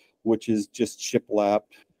floor, which is just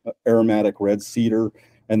shiplapped aromatic red cedar.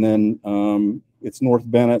 And then it's North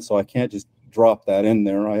Bennett, so I can't just drop that in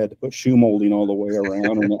there. I had to put shoe molding all the way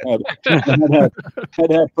around, and it had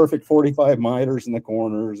to have perfect 45 miters in the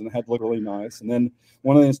corners, and it had to look really nice. And then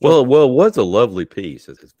one of the instructors, well, it was a lovely piece.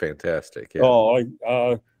 It's fantastic. Yeah.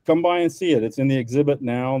 Oh, come by and see it. It's in the exhibit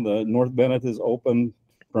now. The North Bennett is open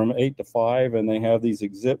from 8 to 5, and they have these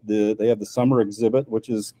they have the summer exhibit, which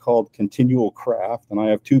is called Continual Craft, and I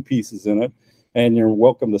have 2 pieces in it. And you're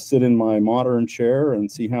welcome to sit in my modern chair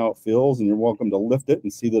and see how it feels, and you're welcome to lift it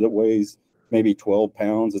and see that it weighs maybe 12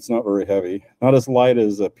 pounds. It's not very heavy. Not as light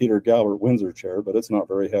as a Peter Galbert Windsor chair, but it's not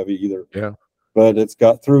very heavy either. Yeah. But it's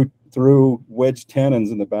got through wedge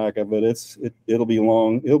tenons in the back of it. It'll be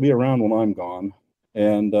long. It'll be around when I'm gone,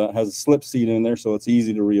 and has a slip seat in there, so it's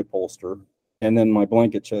easy to reupholster. And then my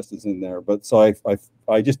blanket chest is in there. But so I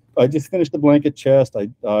just finished the blanket chest.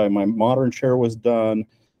 My modern chair was done.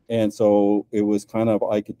 And so it was kind of,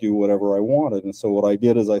 I could do whatever I wanted. And so what I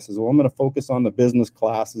did is I said, well, I'm going to focus on the business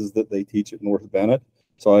classes that they teach at North Bennett.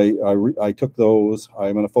 So I took those.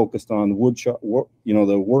 I'm going to focus on the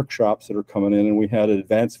the workshops that are coming in. And we had an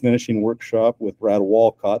advanced finishing workshop with Brad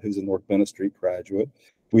Walcott, who's a North Bennett Street graduate.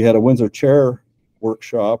 We had a Windsor chair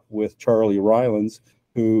workshop with Charlie Rylands,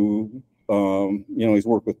 who, he's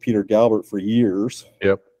worked with Peter Galbert for years.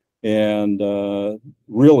 Yep. And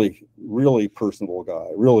really, really personable guy,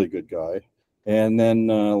 really good guy. And then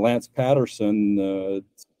Lance Patterson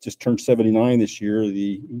just turned 79 this year,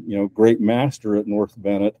 the great master at North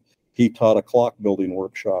Bennett. He taught a clock building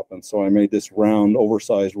workshop, and so I made this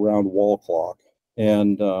oversized round wall clock.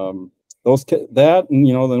 And then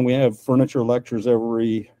we have furniture lectures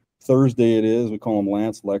every Thursday. We call them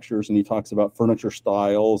Lance lectures, and he talks about furniture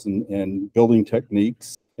styles and building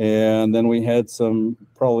techniques. And then we had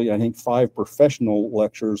probably 5 professional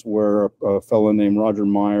lectures where a fellow named Roger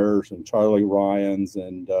Myers and Charlie Ryans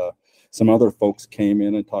and some other folks came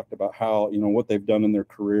in and talked about how, what they've done in their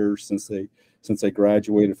careers since they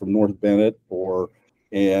graduated from North Bennett,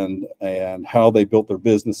 and how they built their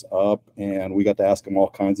business up. And we got to ask them all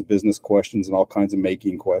kinds of business questions and all kinds of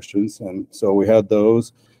making questions. And so we had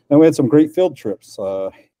those, and we had some great field trips.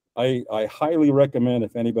 I highly recommend,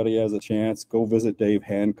 if anybody has a chance, go visit Dave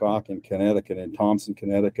Hancock in Connecticut, in Thompson,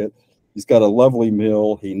 Connecticut. He's got a lovely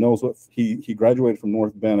mill. He knows he graduated from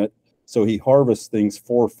North Bennett, so he harvests things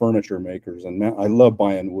for furniture makers. And man, I love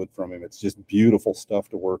buying wood from him. It's just beautiful stuff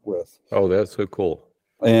to work with. Oh, that's so cool.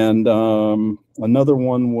 And another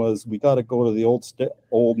one was, we got to go to the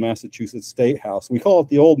old Massachusetts State House. We call it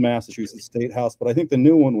the old Massachusetts State House, but I think the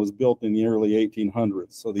new one was built in the early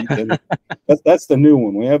 1800s. So that's the new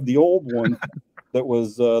one. We have the old one that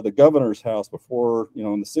was the governor's house before,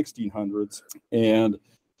 in the 1600s. And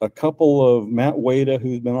a couple of Matt Wada,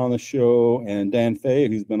 who's been on the show, and Dan Fay,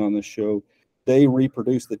 who's been on the show, they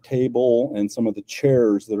reproduced the table and some of the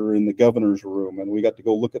chairs that are in the governor's room. And we got to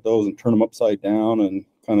go look at those and turn them upside down and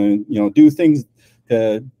kind of, do things,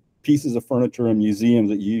 pieces of furniture in museums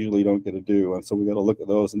that you usually don't get to do. And so we got to look at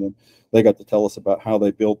those. And then they got to tell us about how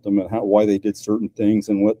they built them and why they did certain things,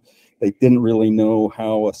 and what they didn't really know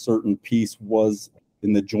how a certain piece was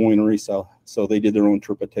in the joinery. So they did their own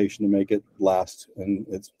interpretation to make it last. And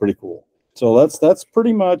it's pretty cool. So that's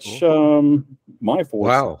pretty much my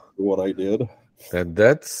foresight for what I did. And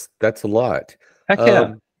that's a lot. Heck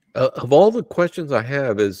yeah. Of all the questions I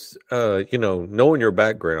have is, knowing your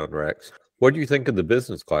background, Rex, what do you think of the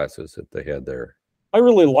business classes that they had there? I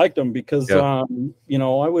really liked them because, Yeah.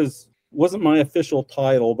 I wasn't my official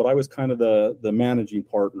title, but I was kind of the managing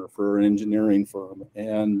partner for an engineering firm.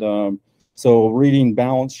 And so reading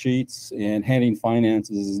balance sheets and handling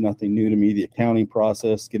finances is nothing new to me. The accounting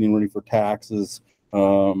process, getting ready for taxes.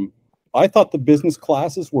 I thought the business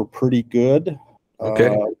classes were pretty good.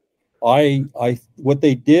 Okay. What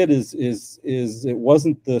they did is it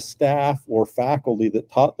wasn't the staff or faculty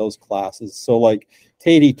that taught those classes. So like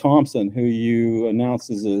Katie Thompson, who you announced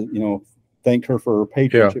as thanked her for her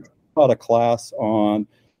patronship, taught a class on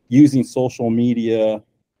using social media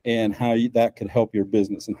and how that could help your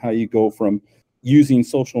business, and how you go from using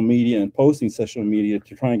social media and posting social media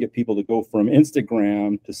to try and get people to go from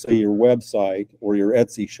Instagram to, say, your website or your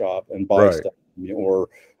Etsy shop and buy stuff,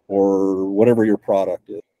 or whatever your product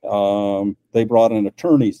is. They brought in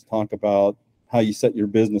attorneys to talk about how you set your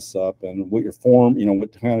business up and what your form,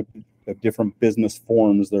 what kind of different business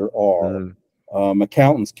forms there are.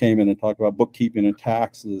 Accountants came in and talked about bookkeeping and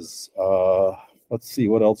taxes. Let's see,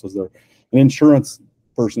 what else was there? An insurance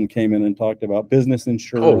person came in and talked about business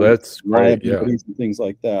insurance. Oh, that's great. Yeah. And things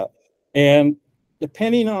like that. And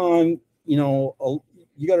depending on, you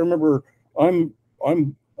got to remember,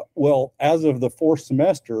 well, as of the fourth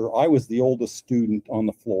semester, I was the oldest student on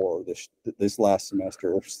the floor this last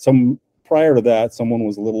semester. Prior to that, someone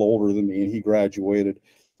was a little older than me, and he graduated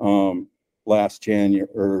last January,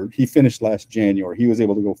 or he finished last January. He was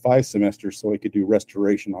able to go 5 semesters so he could do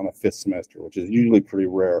restoration on a 5th semester, which is usually pretty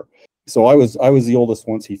rare. So I was the oldest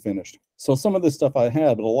once he finished. So some of the stuff I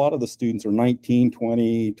had, but a lot of the students are 19,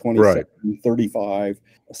 20, 27, 35.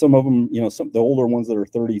 Some of them, the older ones that are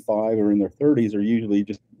 35 or in their 30s are usually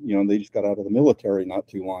just, they just got out of the military not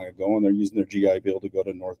too long ago, and they're using their GI Bill to go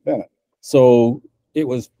to North Bennett. So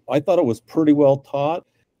I thought it was pretty well taught,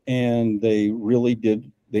 and they really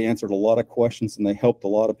did. They answered a lot of questions, and they helped a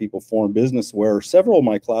lot of people form business, where several of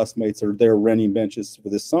my classmates are there renting benches for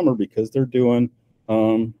this summer because they're doing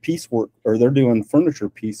piecework, or they're doing furniture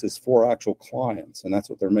pieces for actual clients, and that's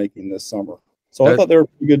what they're making this summer. So I thought they were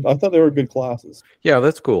good. I thought they were good classes. Yeah,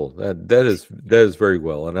 that's cool. That is very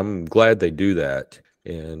well, and I'm glad they do that,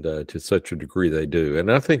 and to such a degree they do. And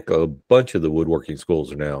I think a bunch of the woodworking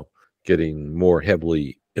schools are now getting more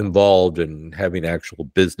heavily involved in having actual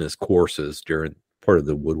business courses during part of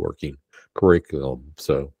the woodworking curriculum.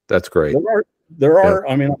 So that's great. There are.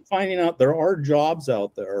 I mean, I'm finding out there are jobs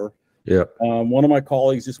out there. Yeah. One of my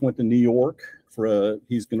colleagues just went to New York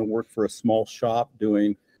he's going to work for a small shop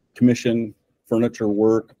doing commission furniture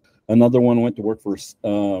work. Another one went to work for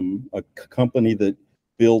a company that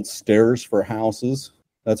builds stairs for houses.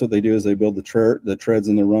 That's what they do, is they build the treads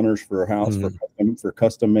and the runners for a house, for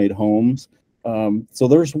custom made homes. So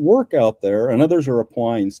there's work out there, and others are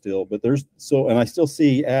applying still, but and I still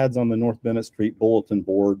see ads on the North Bennett Street bulletin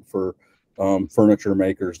board for furniture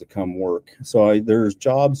makers to come work. So there's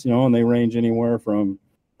jobs, and they range anywhere from,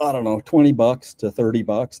 I don't know, $20 to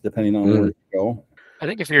 $30, depending on where you go. I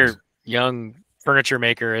think if you're young furniture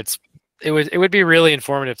maker, it would be really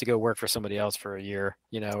informative to go work for somebody else for a year,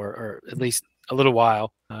 or at least a little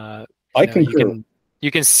while.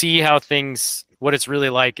 You can see how what it's really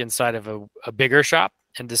like inside of a bigger shop,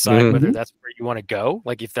 and decide whether that's where you want to go.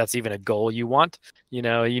 Like, if that's even a goal you want, you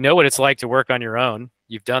know what it's like to work on your own.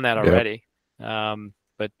 You've done that already.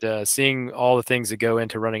 But seeing all the things that go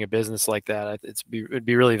into running a business like that, it'd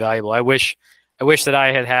be really valuable. I wish that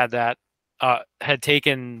I had that, had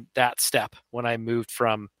taken that step when I moved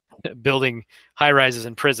from building high rises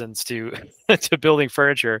and prisons to building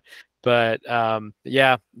furniture. But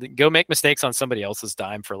go make mistakes on somebody else's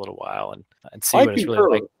dime for a little while and see what it's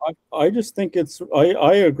really like. I just think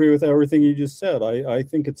I agree with everything you just said. I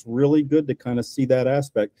think it's really good to kind of see that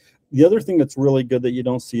aspect. The other thing that's really good that you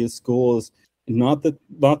don't see at school is not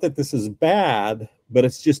that this is bad, but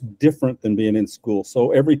it's just different than being in school.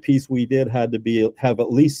 So every piece we did had to have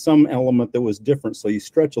at least some element that was different. So you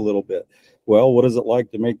stretch a little bit. Well, what is it like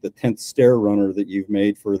to make the 10th stair runner that you've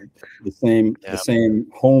made for the same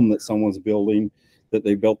home that someone's building, that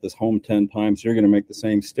they built this home 10 times? You're going to make the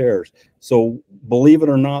same stairs. So believe it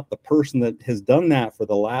or not, the person that has done that for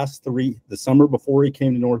the last the summer before he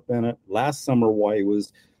came to North Bennett, last summer while he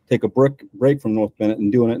was take a break from North Bennett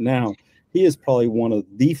and doing it now, he is probably one of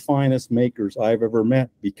the finest makers I've ever met,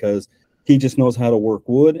 because he just knows how to work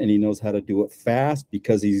wood, and he knows how to do it fast,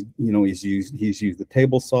 because he's used the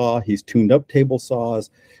table saw, he's tuned up table saws.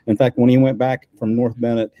 In fact, when he went back from North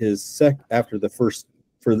Bennett, after the first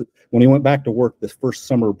when he went back to work this first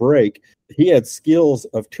summer break, he had skills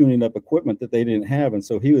of tuning up equipment that they didn't have. And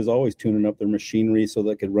so he was always tuning up their machinery so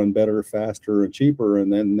they could run better, faster, and cheaper.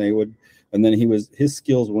 And then his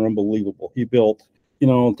skills were unbelievable. He built,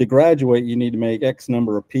 to graduate, you need to make X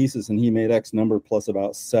number of pieces, and he made X number plus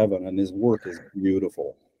about 7, and his work is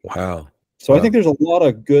beautiful. Wow. So I think there's a lot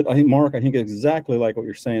of good, Mark, I think exactly like what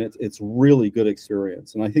you're saying. It's really good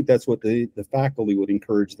experience. And I think that's what the faculty would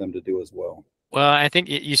encourage them to do as well. Well, I think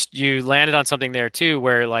you landed on something there too,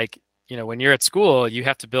 where when you're at school, you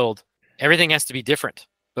have to build, everything has to be different.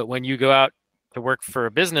 But when you go out to work for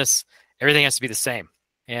a business, everything has to be the same.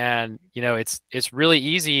 And, it's really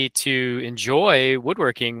easy to enjoy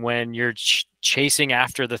woodworking when you're chasing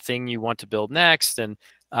after the thing you want to build next. And,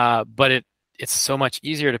 but it's so much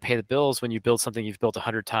easier to pay the bills when you build something you've built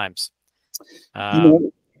 100 times.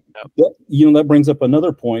 That brings up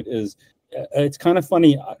another point is, it's kind of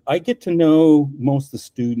funny. I get to know most of the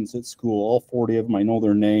students at school, all 40 of them. I know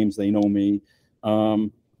their names. They know me.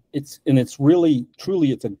 It's really,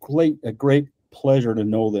 truly, it's a great pleasure to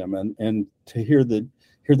know them and to hear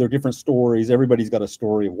their different stories. Everybody's got a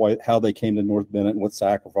story of how they came to North Bennett and what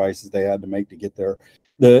sacrifices they had to make to get there.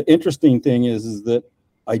 The interesting thing is that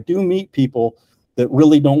I do meet people that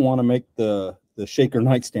really don't want to make the shaker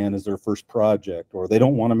nightstand as their first project, or they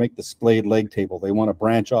don't want to make the splayed leg table. They want to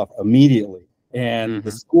branch off immediately. And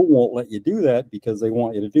the school won't let you do that because they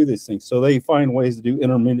want you to do these things. So they find ways to do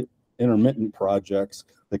intermittent projects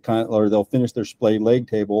or they'll finish their splayed leg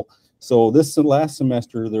table. So this last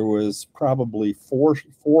semester, there was probably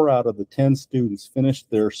four out of the 10 students finished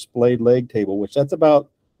their splayed leg table, which that's about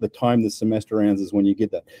the time the semester ends is when you get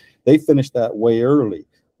that. They finished that way early.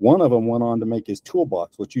 One of them went on to make his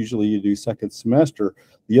toolbox, which usually you do second semester.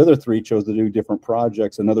 The other 3 chose to do different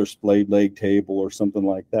projects, another splayed leg table or something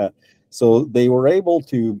like that. So they were able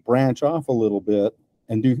to branch off a little bit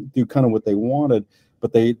and do kind of what they wanted,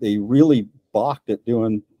 but they really balked at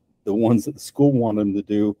doing the ones that the school wanted them to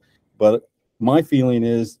do. But my feeling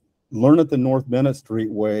is learn it the North Bennett Street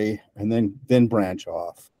way and then branch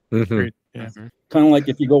off. Mm-hmm. Yeah. Kind of like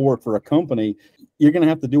if you go work for a company, you're going to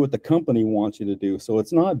have to do what the company wants you to do. So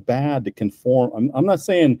it's not bad to conform. I'm not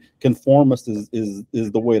saying conformist is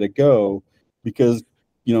the way to go, because,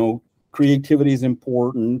 creativity is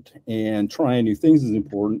important and trying new things is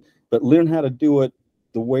important, but learn how to do it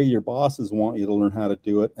the way your bosses want you to learn how to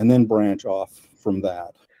do it and then branch off from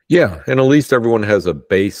that. Yeah, and at least everyone has a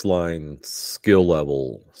baseline skill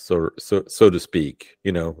level, so to speak.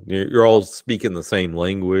 You're all speaking the same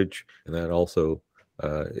language, and that also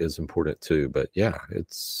is important too. But yeah,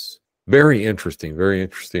 it's very interesting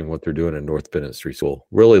what they're doing in North Bennett Street School.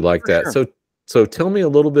 Really like that. Sure. So tell me a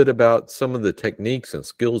little bit about some of the techniques and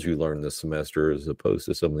skills you learned this semester as opposed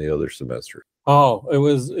to some of the other semesters. Oh, it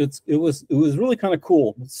was really kind of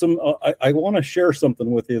cool. I want to share something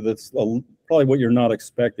with you that's probably what you're not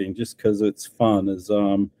expecting, just because it's fun. Is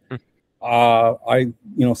some of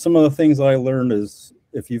the things I learned is,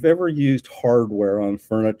 if you've ever used hardware on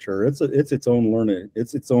furniture, it's its own learning.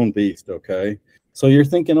 It's its own beast. Okay, so you're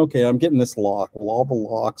thinking, okay, I'm getting this lock. Well, all the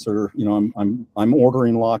locks are, I'm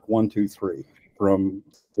ordering lock 1, 2, 3 from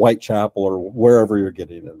Whitechapel or wherever you're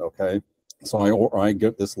getting it. Okay, so I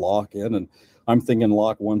get this lock in, and I'm thinking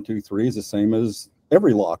lock 1, 2, 3 is the same as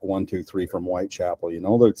every lock 1, 2, 3 from Whitechapel.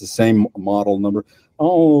 It's the same model number.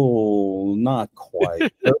 Oh, not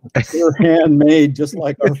quite. They're handmade, just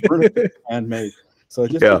like our furniture is handmade. So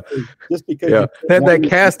just because that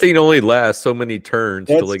casting only lasts so many turns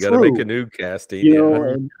till they got to make a new casting.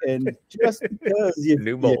 And just because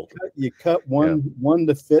you cut one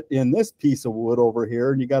to fit in this piece of wood over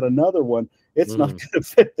here, and you got another one, it's not going to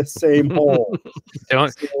fit the same hole.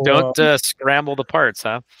 Don't scramble the parts,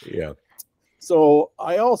 huh? Yeah. So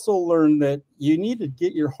I also learned that you need to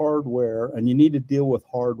get your hardware and you need to deal with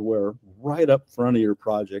hardware right up front of your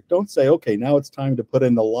project. Don't say, okay, now it's time to put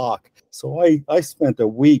in the lock. So I spent a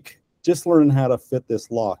week just learning how to fit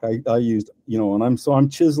this lock. I used, and I'm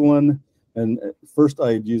chiseling, and first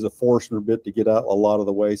I'd use a Forstner bit to get out a lot of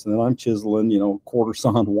the waste, and then I'm chiseling, quarter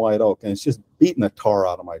sawn white oak, and it's just beating the tar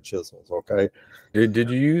out of my chisels. Okay. Did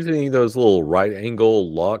you use any of those little right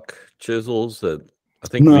angle lock chisels that I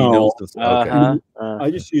think no, okay. I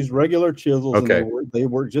just used regular chisels, okay. And they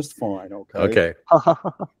were just fine. Okay.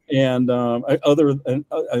 And other than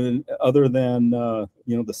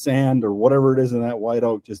the sand or whatever it is in that white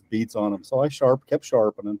oak just beats on them. So I kept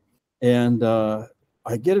sharpening, and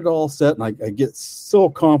I get it all set, and I get so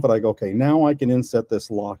confident. I go, okay, now I can inset this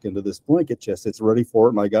lock into this blanket chest. It's ready for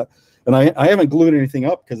it, and I haven't glued anything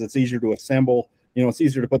up because it's easier to assemble it's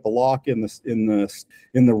easier to put the lock in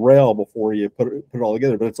the rail before you put it all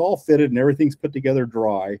together. But it's all fitted and everything's put together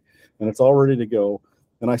dry, and it's all ready to go.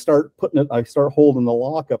 And I start holding the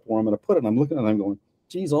lock up where I'm going to put it. And I'm looking at it and I'm going,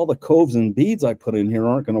 geez, all the coves and beads I put in here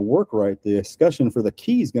aren't going to work right. The escutcheon for the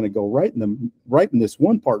key is going to go right in this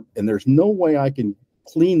one part, and there's no way I can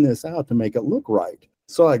clean this out to make it look right.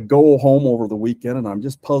 So I go home over the weekend and I'm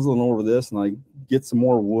just puzzling over this, and I get some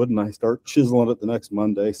more wood and I start chiseling it the next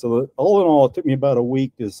Monday. So all in all, it took me about a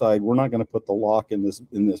week to decide we're not going to put the lock in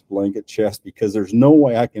this blanket chest, because there's no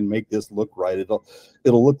way I can make this look right. It'll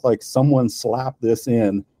look like someone slapped this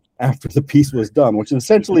in after the piece was done, which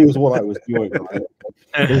essentially was what I was doing. Right?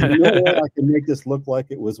 There's no way I can make this look like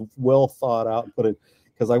it was well thought out and put it,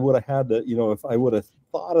 because I would have had to, if I would have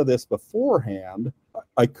thought of this beforehand,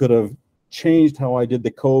 I could have changed how I did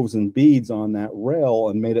the coves and beads on that rail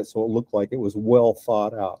and made it so it looked like it was well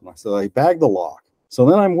thought out. And I bagged the lock. So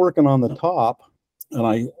then I'm working on the top, and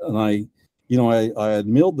I had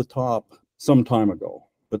milled the top some time ago,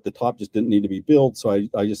 but the top just didn't need to be built. So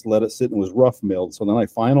I just let it sit and was rough milled. So then I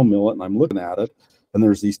final mill it, and I'm looking at it, and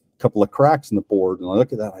there's these couple of cracks in the board. And I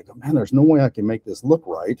look at that, and I go, man, there's no way I can make this look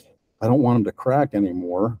right. I don't want them to crack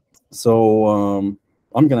anymore. So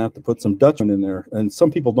I'm going to have to put some Dutchman in there. And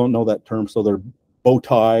some people don't know that term, so they're bow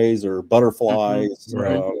ties or butterflies. Mm-hmm.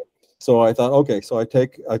 Right. So I thought, okay, so I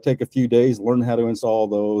take a few days, learn how to install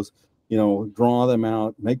those, draw them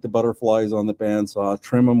out, make the butterflies on the bandsaw,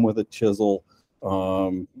 trim them with a chisel,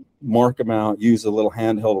 mark them out, use a little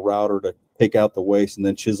handheld router to take out the waste, and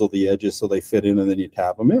then chisel the edges so they fit in, and then you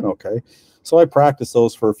tap them in. Okay. So I practiced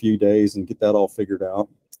those for a few days and get that all figured out.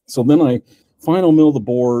 So then I final mill the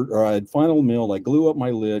board, or I glue up my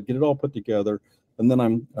lid, get it all put together, and then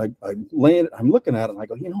I'm looking at it, and I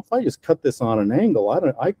go, if I just cut this on an angle,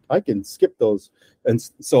 I can skip those. And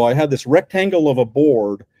so I had this rectangle of a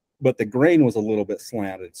board, but the grain was a little bit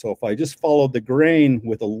slanted. So if I just followed the grain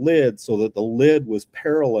with a lid so that the lid was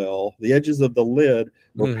parallel, the edges of the lid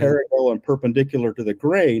were parallel and perpendicular to the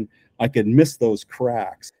grain, I could miss those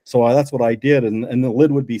cracks. So that's what I did, and the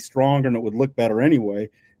lid would be stronger and it would look better anyway.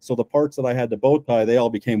 So the parts that I had to bow tie, they all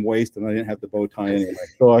became waste, and I didn't have to bow tie anyway.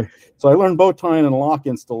 So I learned bow tying and lock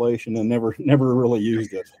installation and never really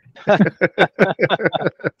used it.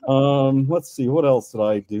 Let's see, what else did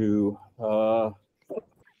I do?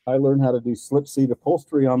 I learned how to do slip seat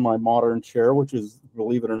upholstery on my modern chair, which is,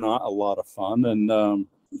 believe it or not, a lot of fun. And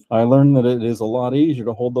I learned that it is a lot easier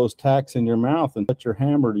to hold those tacks in your mouth and put your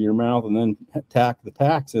hammer to your mouth and then tack the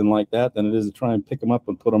tacks in like that than it is to try and pick them up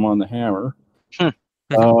and put them on the hammer.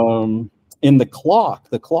 In the clock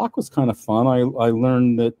was kind of fun. I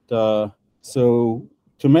learned that so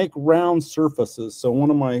to make round surfaces. So one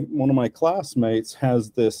of my classmates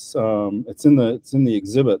has this. It's in the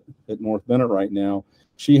exhibit at North Bennett right now.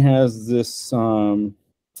 She has this. I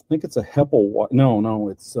think it's a Heppel. No,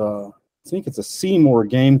 it's. I think it's a Seymour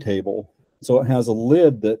game table. So it has a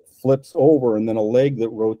lid that flips over and then a leg that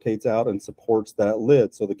rotates out and supports that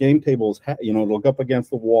lid. So the game table is, it'll go up against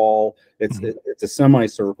the wall. It's a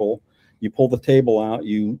semicircle. You pull the table out.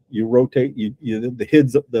 You rotate.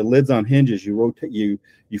 The lid's on hinges. You rotate. You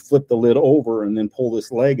flip the lid over and then pull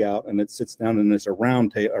this leg out, and it sits down, and it's a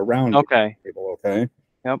round table. Okay.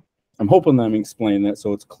 Yep. I'm hoping I'm explaining that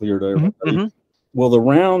so it's clear to everybody. Mm-hmm. Well, the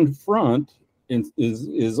round front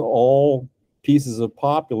is all pieces of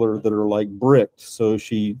poplar that are like bricked. So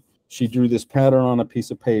she drew this pattern on a piece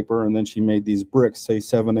of paper, and then she made these bricks, say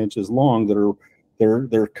 7 inches long, that are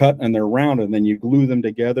they're cut and they're rounded, and then you glue them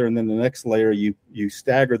together, and then the next layer you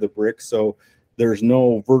stagger the bricks so there's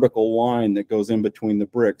no vertical line that goes in between the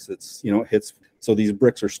bricks. It's it hits, so these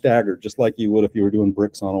bricks are staggered just like you would if you were doing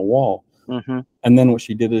bricks on a wall. Mm-hmm. And then what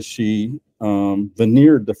she did is she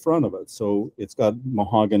veneered the front of it, so it's got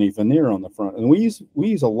mahogany veneer on the front. And we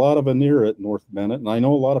use a lot of veneer at North Bennett, and I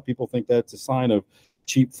know a lot of people think that's a sign of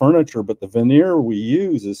cheap furniture, but the veneer we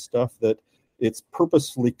use is stuff that it's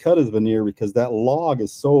purposefully cut as veneer because that log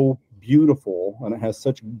is so beautiful and it has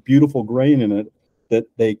such beautiful grain in it that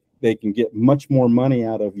they can get much more money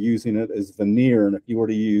out of using it as veneer. And if you were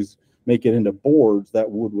to make it into boards, that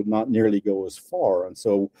wood not nearly go as far. And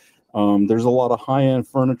so there's a lot of high-end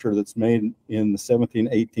furniture that's made in the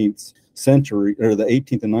 17th, 18th century, or the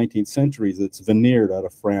 18th and 19th centuries, that's veneered out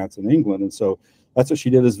of France and England. And so that's what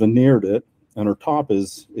she did, is veneered it, and her top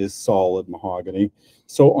is solid mahogany.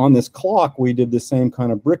 So on this clock, we did the same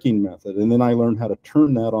kind of bricking method, and then I learned how to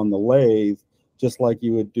turn that on the lathe, just like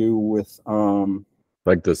you would do with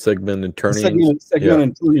like the segmented turnings.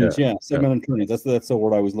 Segmented turnings. That's the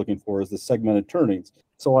word I was looking for, is the segmented turnings.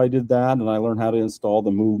 So I did that, and I learned how to install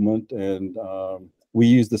the movement, and we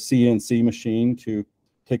used the CNC machine to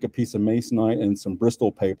take a piece of masonite and some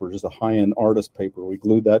Bristol paper, just a high-end artist paper. We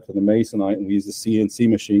glued that to the masonite, and we used the CNC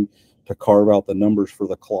machine to carve out the numbers for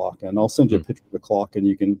the clock. And I'll send you a picture of the clock, and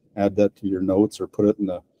you can add that to your notes or put it in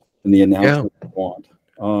the announcement you want.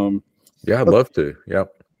 I'd love to.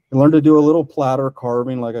 Yep. I learned to do a little platter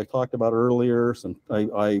carving, like I talked about earlier.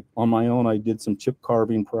 I on my own, I did some chip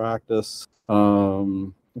carving practice.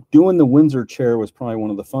 Doing the Windsor chair was probably one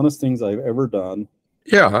of the funnest things I've ever done.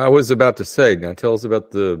 Yeah, I was about to say. Now tell us about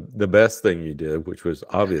the best thing you did, which was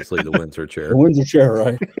obviously the Windsor chair. The Windsor chair,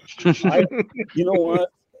 right? You know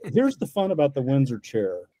what? Here's the fun about the Windsor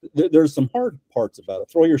chair. There's some hard parts about it.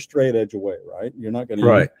 Throw your straight edge away, right? You're not going to.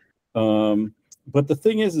 Right. But the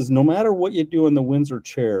thing is no matter what you do in the Windsor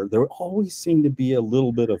chair, there always seemed to be a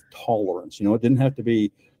little bit of tolerance. You know, it didn't have to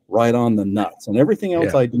be right on the nuts. And everything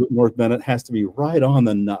else I do at North Bennett has to be right on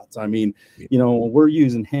the nuts. I mean, you know, we're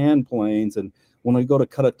using hand planes, and when I go to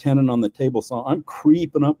cut a tenon on the table saw, I'm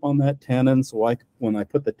creeping up on that tenon. So when I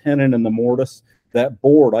put the tenon in the mortise, that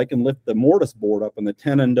board, I can lift the mortise board up and the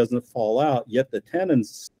tenon doesn't fall out, yet the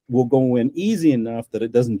tenons will go in easy enough that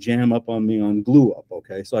it doesn't jam up on me on glue up.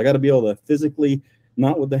 Okay. So I got to be able to physically,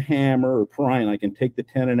 not with the hammer or prying, I can take the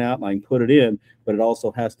tenon out and I can put it in, but it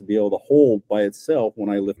also has to be able to hold by itself when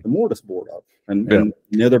I lift the mortise board up and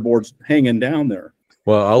the other board's hanging down there.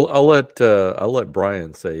 Well, I'll let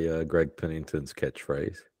Brian say Greg Pennington's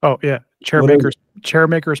catchphrase. Oh yeah, chair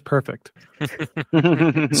maker's perfect.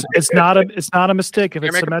 It's not a mistake if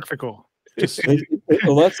it's symmetrical.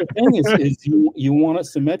 Well, that's the thing is you want it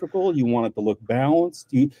symmetrical. You want it to look balanced.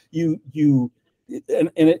 This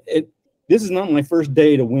is not my first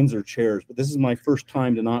day to Windsor chairs, but this is my first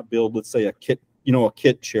time to not build, let's say, a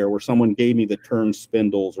kit chair where someone gave me the turn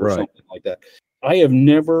spindles or something like that. I have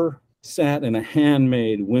never sat in a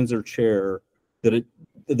handmade Windsor chair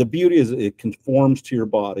the beauty is it conforms to your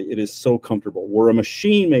body. It is so comfortable. Where a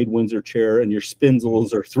machine-made Windsor chair and your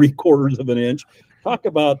spindles are 3/4 of an inch, talk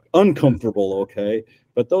about uncomfortable, okay?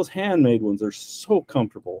 But those handmade ones are so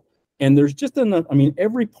comfortable. And there's just enough, I mean,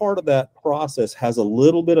 every part of that process has a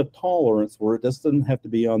little bit of tolerance where it just doesn't have to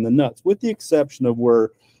be on the nuts, with the exception of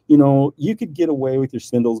where, you know, you could get away with your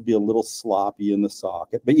spindles be a little sloppy in the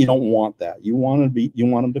socket, but you don't want that. You want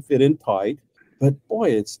them to fit in tight. But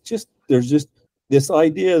boy, there's just this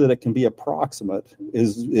idea that it can be approximate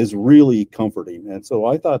is really comforting. And so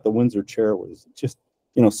I thought the Windsor chair was just,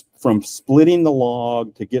 you know, from splitting the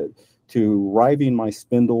log to riving my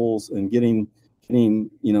spindles and getting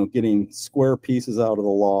square pieces out of the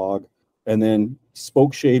log, and then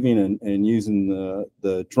spoke shaving and using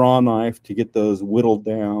the draw knife to get those whittled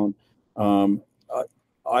down.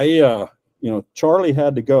 Charlie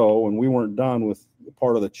had to go, and we weren't done with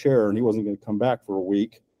part of the chair, and he wasn't going to come back for a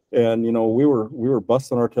week. And, you know, we were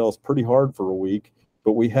busting our tails pretty hard for a week,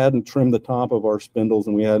 but we hadn't trimmed the top of our spindles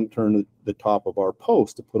and we hadn't turned the top of our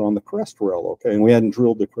post to put on the crest rail. Okay. And we hadn't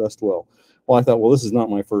drilled the crest well. Well, I thought, well, this is not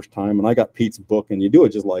my first time. And I got Pete's book, and you do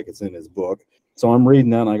it just like it's in his book. So I'm reading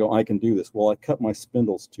that and I go, I can do this. Well, I cut my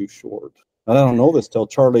spindles too short. And I don't know this till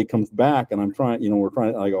Charlie comes back, and I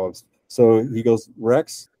go, so he goes,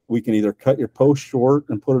 Rex, we can either cut your post short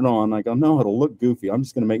and put it on. I go, no, it'll look goofy. I'm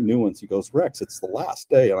just going to make new ones. He goes, Rex, it's the last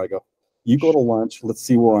day. And I go, you go to lunch. Let's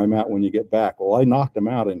see where I'm at when you get back. Well, I knocked them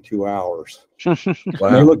out in 2 hours. Wow.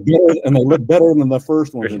 And they look better than the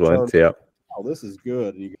first ones. Yeah. Oh, this is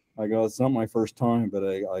good. And I go, it's not my first time, but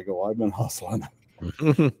I go, I've been hustling.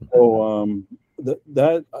 So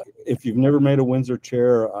that if you've never made a Windsor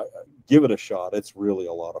chair, give it a shot. It's really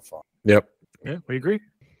a lot of fun. Yep. Yeah, we agree.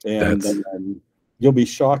 And you'll be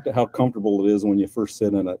shocked at how comfortable it is when you first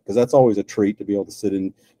sit in it, because that's always a treat to be able to sit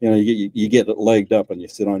in. You know, you get it legged up and you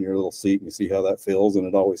sit on your little seat and you see how that feels, and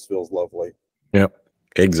it always feels lovely. Yep,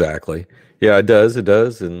 exactly. Yeah, it does. It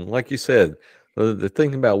does. And like you said, the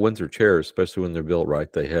thing about Windsor chairs, especially when they're built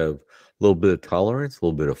right, they have a little bit of tolerance, a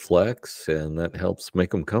little bit of flex, and that helps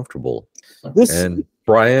make them comfortable. And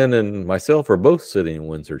Brian and myself are both sitting in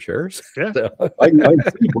Windsor chairs. Yeah, so. I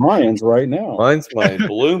see Brian's right now. Mine's my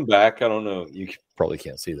balloon back. I don't know. You probably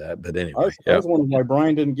can't see that, but anyway. I was wondering why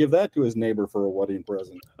Brian didn't give that to his neighbor for a wedding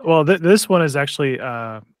present. Well, this one is actually,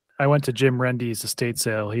 I went to Jim Rendy's estate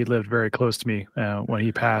sale. He lived very close to me when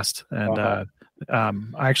he passed. And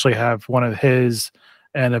I actually have one of his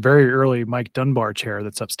and a very early Mike Dunbar chair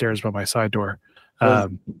that's upstairs by my side door.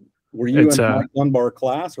 Were you in Mike Dunbar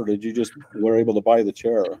class, or did you just were able to buy the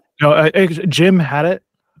chair? No, Jim had it.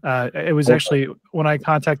 It was actually when I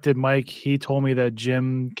contacted Mike, he told me that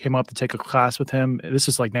Jim came up to take a class with him. This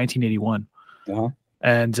is like 1981.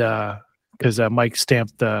 And because Mike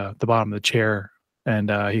stamped the bottom of the chair,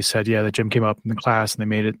 and he said, yeah, that Jim came up in the class and they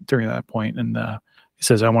made it during that point. And he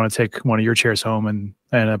says, I want to take one of your chairs home and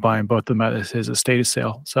buy them both of them at his estate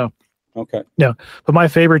sale. So, Okay. yeah. But my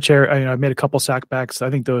favorite chair, I made a couple sack backs. I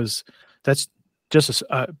think that's just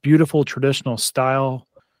a beautiful traditional style.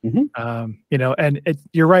 Mm-hmm. And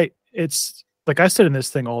you're right. It's like I sit in this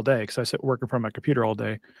thing all day because I sit working from my computer all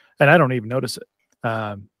day and I don't even notice it.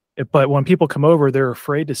 But when people come over, they're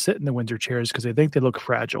afraid to sit in the Windsor chairs because they think they look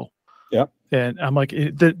fragile. Yeah. And I'm like,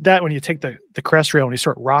 that when you take the crest rail and you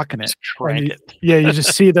start rocking it, you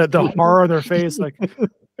just see the horror on their face, like,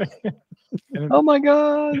 oh my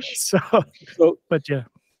gosh. So but yeah,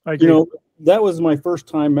 I agree. That was my first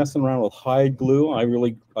time messing around with hide glue. I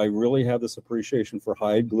really have this appreciation for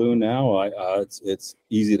hide glue now. It's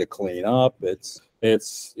easy to clean up. It's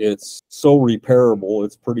so repairable.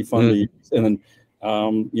 It's pretty fun to use. And then,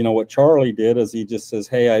 what Charlie did is he just says,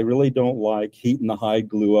 hey, I really don't like heating the hide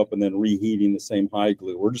glue up and then reheating the same hide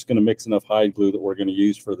glue. We're just going to mix enough hide glue that we're going to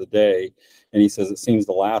use for the day. And he says it seems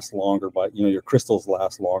to last longer by, your crystals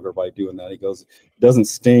last longer by doing that. He goes, it doesn't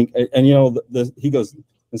stink. And he goes,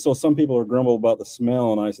 and so some people are grumble about the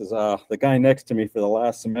smell. And I says, the guy next to me for the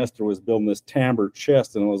last semester was building this timbre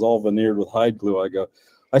chest and it was all veneered with hide glue. I go,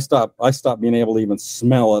 I stopped being able to even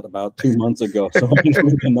smell it about 2 months ago. So I just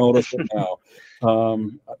really notice it now.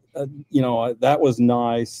 That was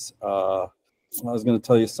nice. I was going to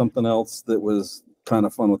tell you something else that was kind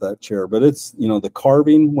of fun with that chair, but it's, the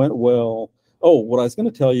carving went well. Oh, what I was going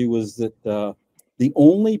to tell you was that the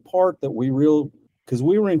only part that because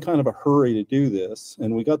we were in kind of a hurry to do this,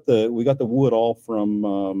 and we got the wood all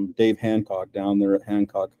from Dave Hancock down there at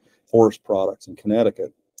Hancock Forest Products in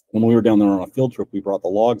Connecticut. When we were down there on a field trip, we brought the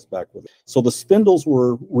logs back with us. So the spindles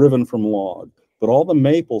were riven from log, but all the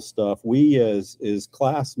maple stuff, we as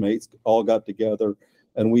classmates all got together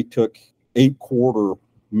and we took 8/4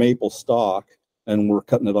 maple stock and we're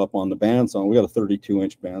cutting it up on the bandsaw. We got a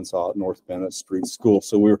 32-inch bandsaw at North Bennett Street School,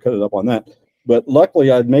 so we were cutting it up on that. But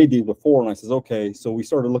luckily, I'd made these before, and I says, okay. So we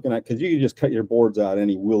started looking at, because you can just cut your boards out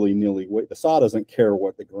any willy-nilly way. The saw doesn't care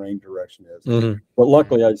what the grain direction is. Mm-hmm. But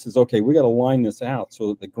luckily, I says, okay, we got to line this out so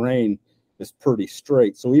that the grain is pretty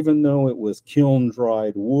straight. So even though it was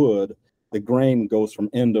kiln-dried wood, the grain goes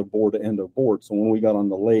from end of board to end of board. So when we got on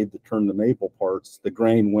the lathe to turn the maple parts, the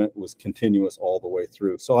grain was continuous all the way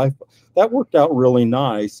through. So that worked out really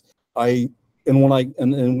nice. And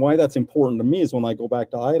why that's important to me is when I go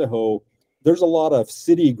back to Idaho, there's a lot of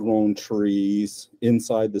city-grown trees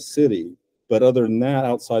inside the city. But other than that,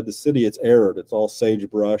 outside the city, it's arid. It's all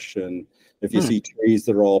sagebrush. And if you see trees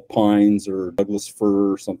that are all pines or Douglas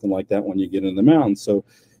fir or something like that when you get in the mountains. So,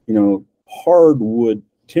 hardwood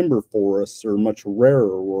timber forests are much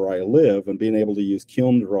rarer where I live. And being able to use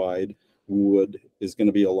kiln-dried wood is going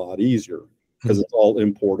to be a lot easier because it's all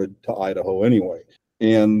imported to Idaho anyway.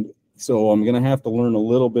 And so I'm going to have to learn a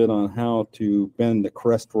little bit on how to bend the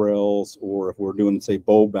crest rails, or if we're doing, say,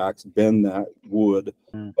 bow backs, bend that wood.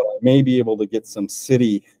 But I may be able to get some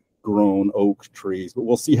city-grown oak trees, but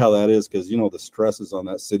we'll see how that is because, the stresses on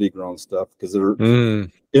that city-grown stuff because they're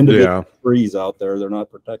individual trees out there. They're not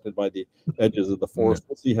protected by the edges of the forest.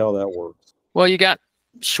 We'll see how that works. Well, you got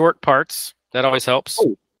short parts. That always helps.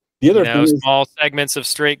 Oh. The other thing is, small segments of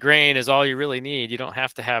straight grain is all you really need. You don't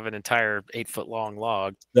have to have an entire 8-foot-long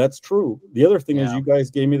log. That's true. The other thing is you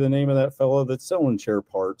guys gave me the name of that fellow that's selling chair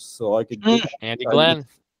parts, so I could get Andy Glenn.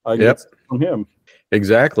 I get from him.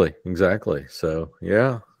 Exactly. So,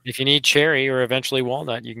 yeah. If you need cherry or eventually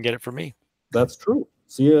walnut, you can get it from me. That's true.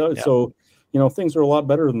 See, so, things are a lot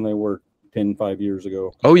better than they were 5 years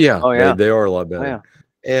ago. Oh, yeah. Oh, yeah. They are a lot better. Oh,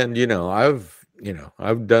 yeah. And,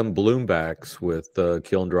 I've done bloom backs with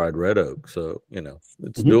kiln dried red oak, so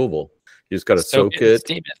it's doable. You just got to soak it.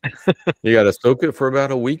 Steam it. You got to soak it for about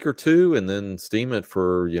a week or two, and then steam it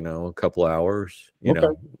for a couple hours.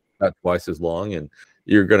 Not twice as long, and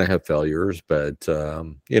you're going to have failures, but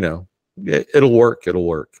it'll work. It'll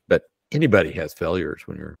work. But anybody has failures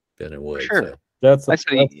when you're bending wood. Sure.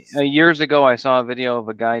 So. Years ago, I saw a video of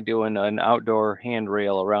a guy doing an outdoor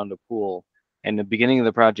handrail around a pool. And the beginning of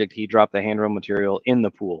the project, he dropped the handrail material in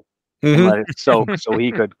the pool and let it soak so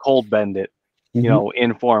he could cold bend it,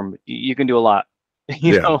 in form. You can do a lot.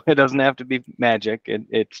 It doesn't have to be magic.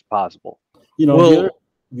 It's possible. I was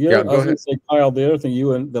going to say, Kyle, the other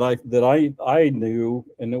thing that I knew,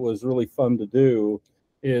 and it was really fun to do,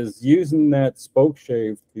 is using that spoke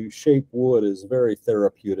shave to shape wood is very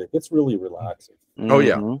therapeutic. It's really relaxing. Oh,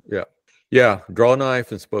 yeah. Yeah, draw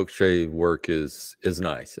knife and spoke shave work is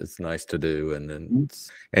nice. It's nice to do, and then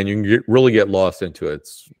you can really get lost into it.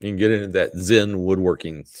 You can get into that Zen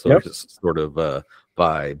woodworking sort of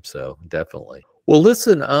vibe. So definitely. Well,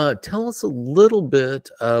 listen, tell us a little bit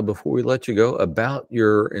before we let you go about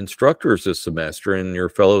your instructors this semester and your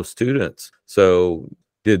fellow students. So,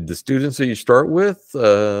 did the students that you start with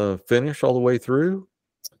finish all the way through?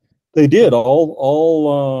 They did.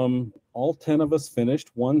 All 10 of us finished.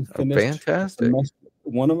 One finished. Fantastic.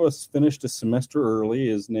 One of us finished a semester early.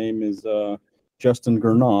 His name is Justin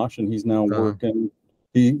Gernosh, and he's now working.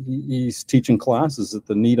 He's teaching classes at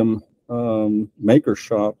the Needham Maker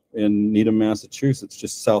Shop in Needham, Massachusetts,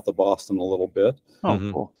 just south of Boston a little bit. Oh,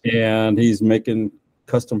 cool. And he's making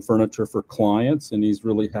custom furniture for clients, and he's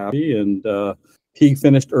really happy. And he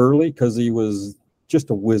finished early because he was just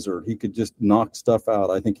a wizard. He could just knock stuff out.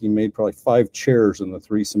 I think he made probably 5 chairs in the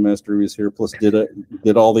 3 semester he was here, plus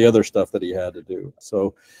did all the other stuff that he had to do.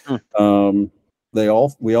 So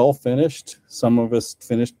we all finished. Some of us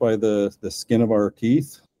finished by the skin of our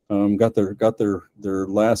teeth. Got their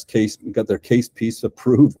last case, got their case piece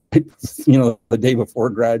approved, the day before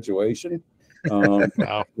graduation.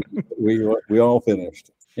 Wow. We all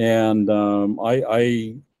finished, and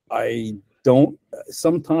I don't.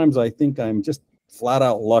 Sometimes I think I'm just flat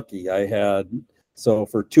out lucky. So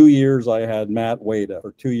for 2 years I had Matt Wada.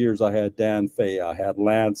 For 2 years I had Dan Fay. I had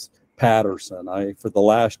Lance Patterson. For the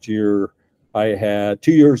last year I had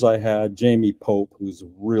 2 years I had Jamie Pope, who's a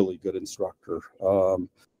really good instructor.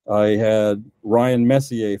 I had Ryan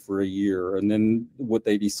Messier for a year, and then what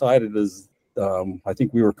they decided is I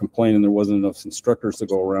think we were complaining there wasn't enough instructors to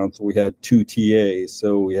go around, so we had 2 TAs.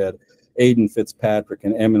 So we had Aiden Fitzpatrick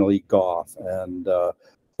and Emily Goff,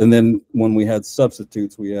 and then when we had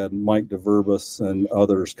substitutes, we had Mike DeVerbis and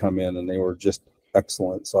others come in, and they were just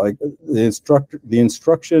excellent. So the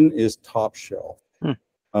instruction is top shelf.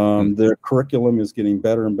 Their curriculum is getting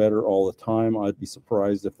better and better all the time. I'd be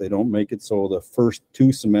surprised if they don't make it so the first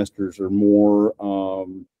 2 semesters are more,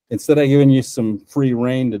 instead of giving you some free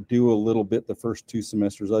rein to do a little bit the first 2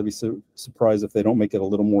 semesters, I'd be surprised if they don't make it a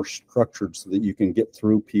little more structured so that you can get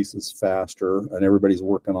through pieces faster and everybody's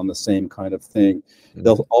working on the same kind of thing.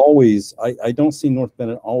 They'll always, I don't see North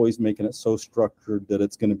Bennett always making it so structured that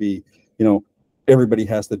it's going to be, everybody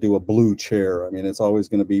has to do a blue chair. I mean, it's always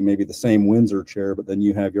going to be maybe the same Windsor chair, but then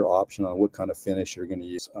you have your option on what kind of finish you're going to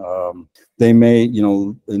use. They may,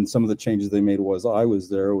 and some of the changes they made was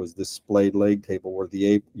this splayed leg table where the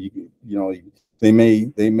ape, they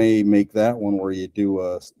may make that one where you do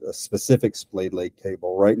a specific splayed leg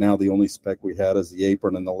table. Right now, the only spec we had is the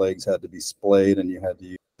apron and the legs had to be splayed, and you had to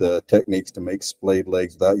use the techniques to make splayed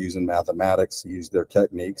legs without using mathematics. Use their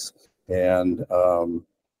techniques. And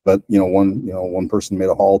but one person made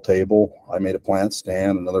a hall table. I made a plant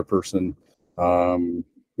stand. Another person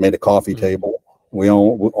made a coffee table. We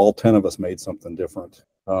all 10 of us made something different.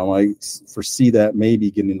 I foresee that maybe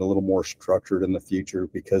getting a little more structured in the future,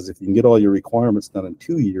 because if you can get all your requirements done in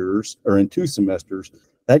 2 years or in 2 semesters,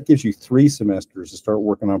 that gives you 3 semesters to start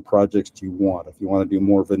working on projects you want. If you want to do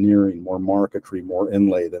more veneering, more marquetry, more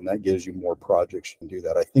inlay, then that gives you more projects you can do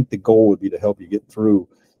that. I think the goal would be to help you get through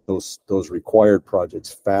those required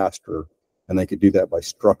projects faster, and they could do that by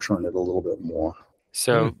structuring it a little bit more.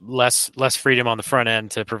 So less freedom on the front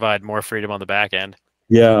end to provide more freedom on the back end.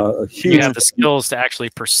 Yeah, you have the skills to actually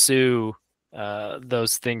pursue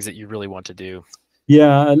those things that you really want to do.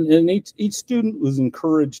 Yeah, and each student was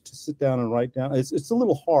encouraged to sit down and write down. It's a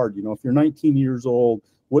little hard, if you're 19 years old,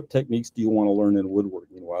 what techniques do you want to learn in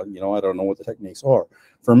woodworking? Well, I don't know what the techniques are.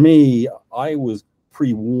 For me, I was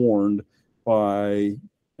pre-warned by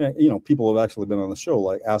people have actually been on the show,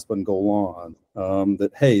 like Aspen Golan, that,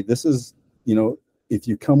 hey, this is, if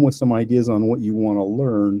you come with some ideas on what you want to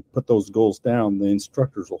learn, put those goals down, the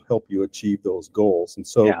instructors will help you achieve those goals. And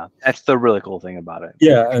so, yeah, that's the really cool thing about it.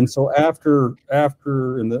 Yeah. And so at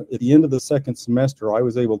the end of the second semester, I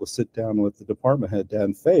was able to sit down with the department head,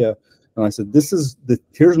 Dan Faya, and I said,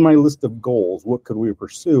 here's my list of goals. What could we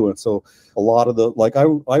pursue? And so a lot of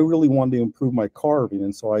I really wanted to improve my carving.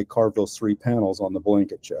 And so I carved those 3 panels on the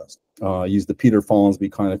blanket chest, used the Peter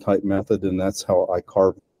Fallensby kind of type method. And that's how I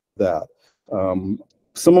carved that.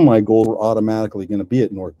 Some of my goals were automatically going to be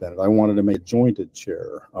at North Bennett. I wanted to make a jointed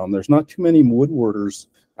chair. There's not too many woodworkers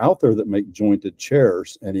out there that make jointed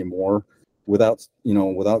chairs anymore without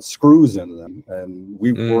screws in them. And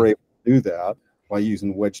we were able to do that by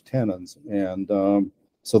using wedge tenons. And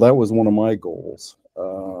so that was one of my goals.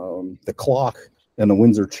 The clock and the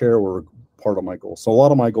Windsor chair were part of my goals. So a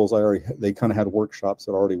lot of my goals, they kind of had workshops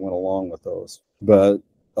that already went along with those. But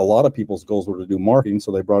a lot of people's goals were to do marketing, so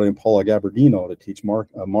they brought in Paula Gabardino to teach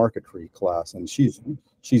a marquetry class, and she's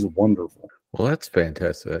wonderful. Well, that's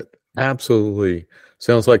fantastic. Absolutely.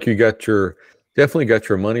 Sounds like you definitely got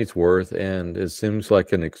your money's worth, and it seems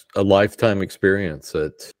like a lifetime experience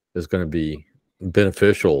that is going to be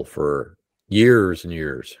beneficial for years and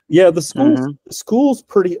years. Yeah, the school's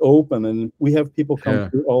pretty open, and we have people come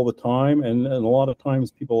through all the time. And a lot of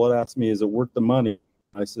times people would ask me, "Is it worth the money?"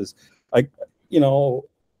 I says,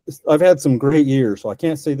 I've had some great years, so I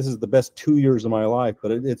can't say this is the best 2 years of my life,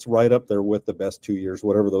 but it's right up there with the best 2 years,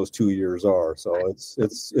 whatever those 2 years are. So it's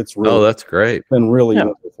really that's great. been really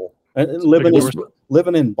wonderful. And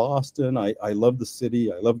living in Boston, I love the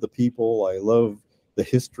city, I love the people, I love the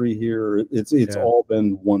history here. It's all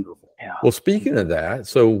been wonderful. Yeah. Well, speaking of that,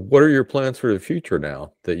 so what are your plans for the future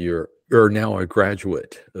now that you're now a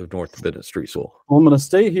graduate of North Bennett Street School? Well, I'm going to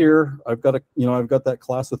stay here. I've got that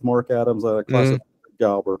class with Mark Adams. I have a class with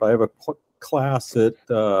Galbert. I have a class at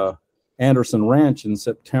Anderson Ranch in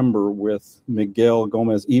September with Miguel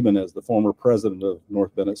Gomez Ibanez, the former president of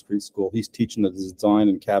North Bennett Street School. He's teaching a design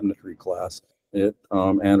and cabinetry class at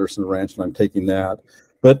Anderson Ranch, and I'm taking that.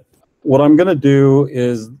 But what I'm going to do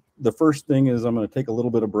is, the first thing is I'm going to take a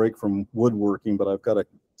little bit of break from woodworking, but I've got a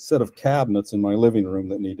set of cabinets in my living room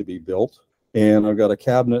that need to be built. And I've got a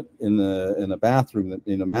cabinet in a bathroom,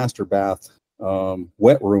 in a master bath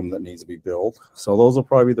wet room that needs to be built. So those will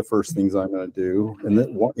probably be the first things I'm going to do. And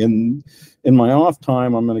then in my off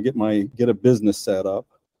time, I'm going to get a business set up,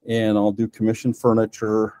 and I'll do commission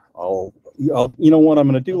furniture. I'll you know what I'm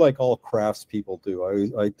going to do, like all crafts people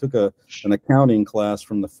do. I took an accounting class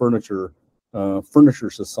from the Furniture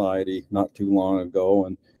Society not too long ago,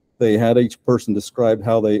 and they had each person describe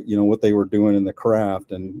how they, what they were doing in the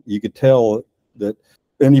craft, and you could tell that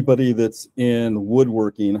anybody that's in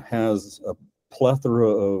woodworking has a plethora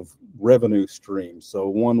of revenue streams. So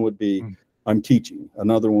one would be I'm teaching,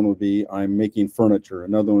 another one would be I'm making furniture,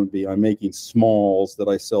 another one would be I'm making smalls that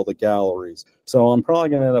I sell to galleries. So I'm probably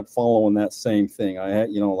going to end up following that same thing. I had,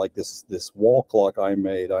 like this wall clock I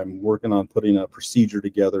made, I'm working on putting a procedure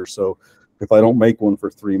together. So if I don't make one for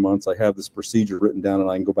 3 months, I have this procedure written down, and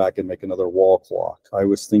I can go back and make another wall clock. I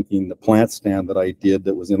was thinking the plant stand that I did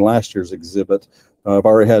that was in last year's exhibit, I've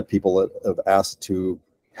already had people that have asked to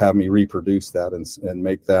have me reproduce that and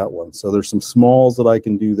make that one. So there's some smalls that I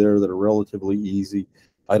can do there that are relatively easy.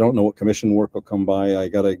 I don't know what commission work will come by. I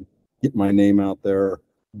got to get my name out there.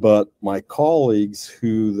 But my colleagues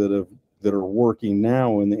that are working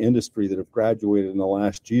now in the industry that have graduated in the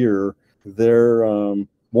last year, they're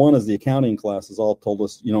one is the accounting classes all told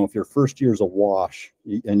us, if your first year's a wash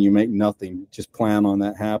and you make nothing, just plan on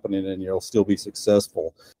that happening and you'll still be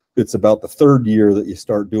successful. It's about the third year that you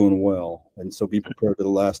start doing well. And so be prepared for the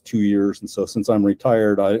last 2 years. And so since I'm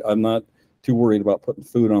retired, I'm not too worried about putting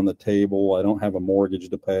food on the table. I don't have a mortgage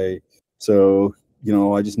to pay. So,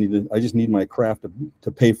 I just need my craft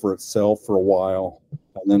to pay for itself for a while.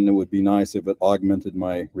 And then it would be nice if it augmented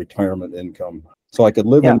my retirement income. So I could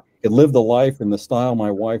live the life in the style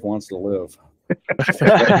my wife wants to live.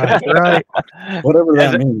 Right. Whatever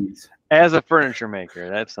that means. As a furniture maker,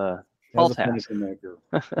 that's a tall task.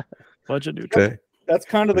 Budget neutral. Okay. That's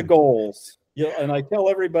kind of the goals. And I tell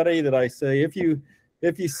everybody that I say, if you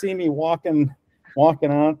see me walking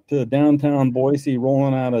out to downtown Boise,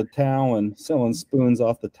 rolling out a towel and selling spoons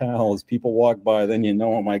off the towel as people walk by, then you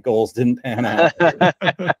know my goals didn't pan out.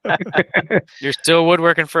 You're still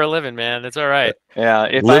woodworking for a living, man. It's all right. Yeah,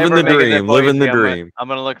 if living I ever the dream, living the I'm dream. I'm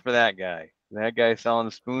gonna look for that guy. That guy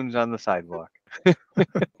selling spoons on the sidewalk.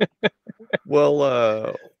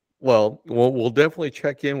 Well, we'll definitely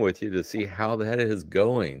check in with you to see how that is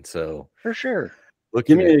going. So For sure.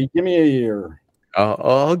 Give me a year.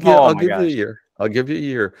 I'll give you a year. I'll give you a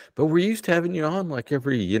year. But we're used to having you on like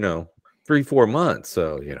every 3-4 months.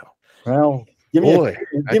 So Well, give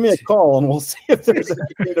me a call and we'll see if there's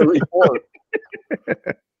anything to report.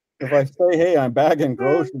 If I say, hey, I'm bagging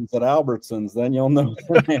groceries at Albertsons, then you'll know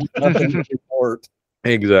I have nothing to report.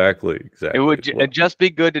 Exactly. It would just be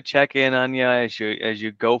good to check in on you as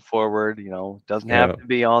you go forward. It doesn't have to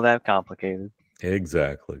be all that complicated.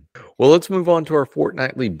 Exactly. Well, let's move on to our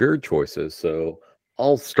fortnightly beer choices. So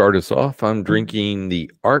I'll start us off. I'm drinking the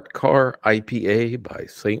Art Car IPA by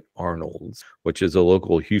St. Arnold's, which is a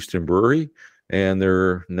local Houston brewery, and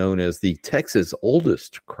they're known as the Texas'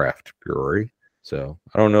 oldest craft brewery. So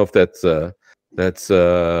I don't know if that's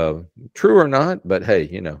true or not, but hey,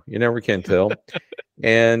 you never can tell.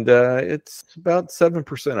 And it's about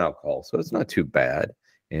 7% alcohol, so it's not too bad.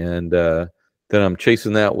 And then I'm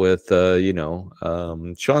chasing that with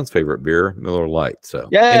Sean's favorite beer, Miller Lite. So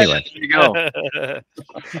anyway, there you go.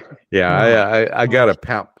 Yeah, I got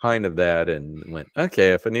a pint of that and went,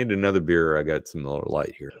 okay, if I need another beer, I got some Miller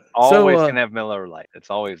Lite here. Always can have Miller Lite. It's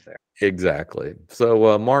always there. Exactly.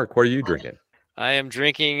 So Mark, what are you drinking? I am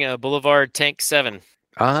drinking Boulevard Tank 7.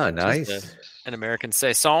 Ah, nice. An American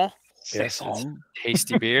Saison. Saison.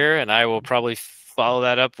 Tasty beer, and I will probably follow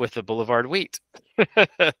that up with the Boulevard Wheat.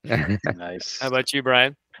 Nice. How about you,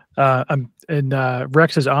 Brian? I'm in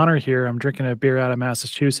Rex's honor here. I'm drinking a beer out of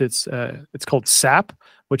Massachusetts. It's called Sap,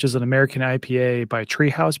 which is an American IPA by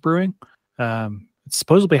Treehouse Brewing. It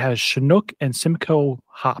supposedly has Chinook and Simcoe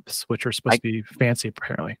hops, which are supposed to be fancy,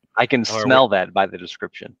 apparently. I can Oh, are smell that by the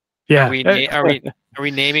description. Yeah. Are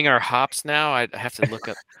we naming our hops now? I have to look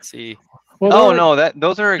up and see. Well, No,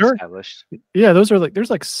 those are Sure. established. Yeah, those are like there's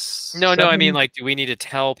like No, I seven- mean, like, do we need to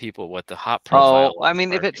tell people what the hop profile? Oh, I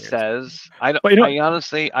mean, if are it here? says, I don't. But you know- I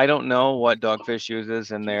honestly, I don't know what Dogfish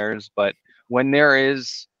uses in theirs, but when there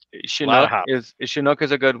is Lot of Chinook hops. Chinook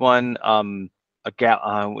is a good one.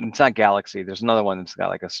 It's not Galaxy. There's another one that's got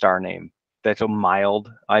like a star name. That's a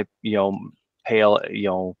mild,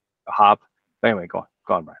 pale, hop. Anyway, go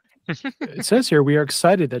on, Brian. It says here we are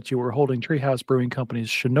excited that you were holding Treehouse Brewing Company's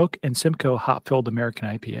Chinook and Simcoe hop-filled American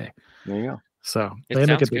IPA. There you go. So It they make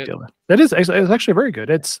a sounds big good. deal. That is it's actually very good.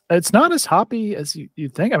 It's not as hoppy as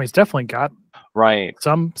you'd think. I mean, it's definitely got Right.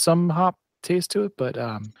 some hop taste to it, but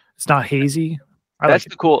it's not hazy. That's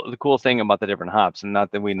like the cool thing about the different hops, and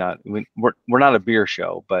not that we're not a beer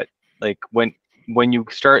show, but like when you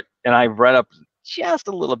start, and I've read up just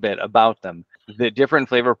a little bit about them, the different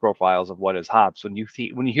flavor profiles of what is hops. When you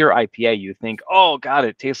hear IPA, you think, oh god,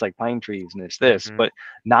 it tastes like pine trees and it's this, Mhm. but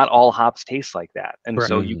not all hops taste like that, and Correct.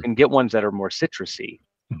 so you can get ones that are more citrusy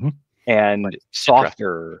Mhm. and Like Citra.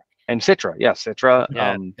 softer, and Citra, yes, Citra.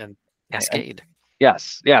 Yeah, and Cascade.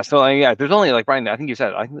 Yes, yeah. So there's only, like Brian, I think you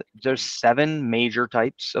said, I think there's 7 major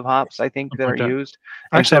types of hops, I think, that are Okay. used.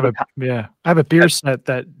 I And actually so I have a beer set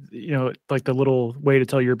that like the little way to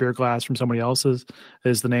tell your beer glass from somebody else's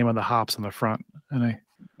is the name of the hops on the front, and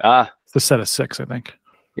it's a set of 6, I think.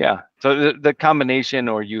 yeah. So the combination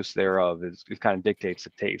or use thereof is kind of dictates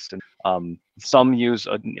the taste, and some use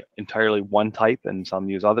entirely one type, and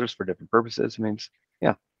some use others for different purposes. I mean,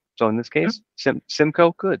 yeah. So in this case,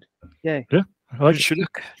 Simcoe, good, yay. I like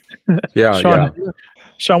Chinook. Yeah, Sean,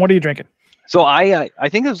 Sean, what are you drinking? So I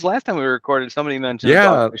think it was last time we recorded, somebody mentioned Yeah.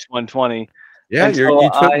 Dogfish 120. Yeah, And you so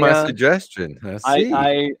took my I, suggestion. I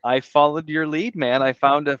see. I followed your lead, man. I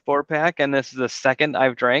found a 4-pack, and this is the second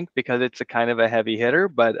I've drank because it's a kind of a heavy hitter.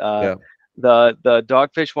 But Yeah. the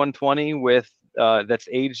Dogfish 120 with that's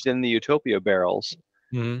aged in the Utopia barrels.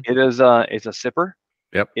 Mhm. It's a sipper.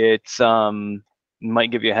 Yep. It's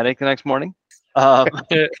might give you a headache the next morning. But Hope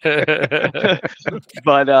you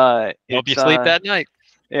it's, sleep that night.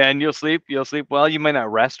 and you'll sleep well. You might not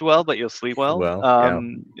rest well, but you'll sleep well. Well, yeah.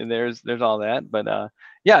 And there's all that, but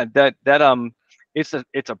yeah, that it's a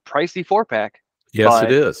pricey 4-pack, Yes, but-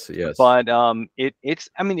 it is. Yes. but it's,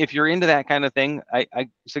 I mean, if you're into that kind of thing, I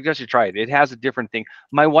suggest you try it. It has a different thing.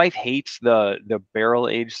 My wife hates the barrel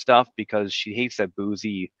aged stuff because she hates that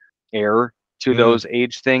boozy air to Mm. those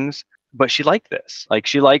aged things. But she liked this. Like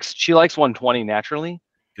she likes 120 naturally.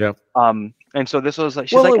 Yep. And so this was like,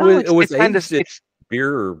 she's Well, like, it oh, was- it was it's kind of aged in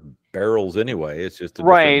beer barrels anyway. It's just a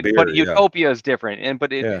right, different but beer. Utopia is different,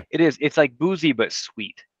 but Yeah. it's like boozy but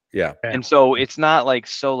sweet. Yeah. Yeah. And so it's not like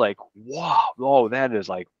so like, wow, oh, that is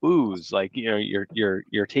like booze, like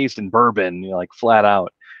you're tasting bourbon, like flat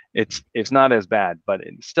out. It's not as bad, but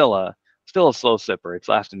it's still a slow sipper. It's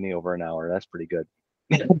lasted me over an hour. That's pretty good.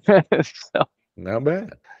 Not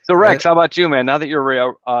bad. So Rex, how about you, man? Now that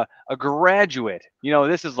you're a graduate,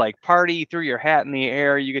 this is like party, through your hat in the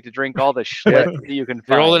air. You get to drink all the shit that you can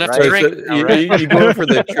You're find. old enough to right? drink. So you going for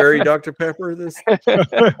the cherry Dr. Pepper?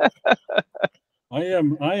 I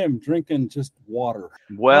am drinking just water.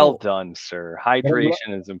 Well Oh. done, sir.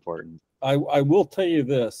 Hydration is important. I will tell you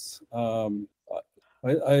this.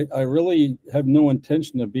 I really have no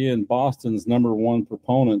intention of being Boston's #1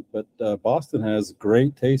 proponent, but Boston has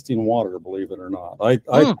great tasting water, believe it or not. I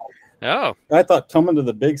Oh, thought coming to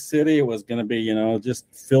the big city it was going to be, just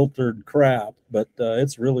filtered crap, but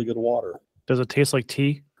it's really good water. Does it taste like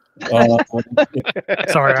tea? Uh,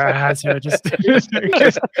 Sorry, I had to just.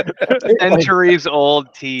 Centuries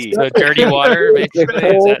old tea. so dirty water, it's basically. a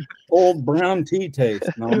Is cold, that- old brown tea taste.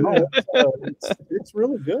 No, it's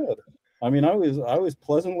really good. I mean, I was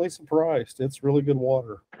pleasantly surprised. It's really good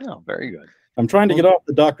water. Oh, very good. I'm trying to get off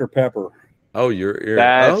the Dr. Pepper. Oh, you're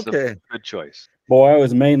That's okay. a good choice. Boy, I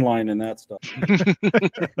was mainlining that stuff.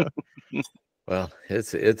 Well,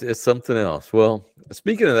 it's something else. Well,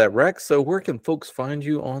 speaking of that, Rex, so where can folks find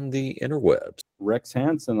you on the interwebs? Rex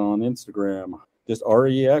Hansen on Instagram. Just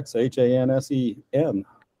REXHANSEN.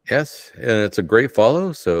 Yes, and it's a great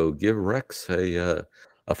follow. So give Rex a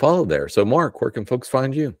follow there. So, Mark, where can folks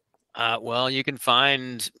find you? Well, you can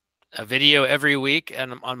find a video every week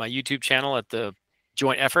and on my YouTube channel at the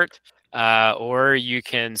Joint Effort. or you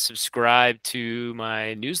can subscribe to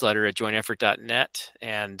my newsletter at jointeffort.net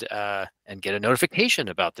and get a notification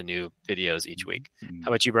about the new videos each week. How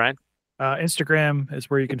about you, Brian? Instagram is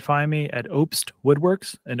where you can find me at Obst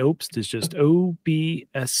Woodworks, and Obst is just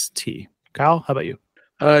OBST. Kyle, how about you?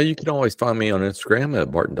 You can always find me on Instagram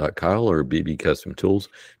at barton.kyle or BB Custom Tools,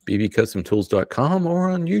 bbcustomtools.com,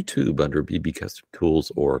 or on YouTube under BB Custom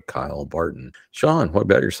Tools or Kyle Barton. Sean, what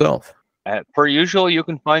about yourself? Per usual, you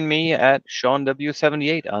can find me at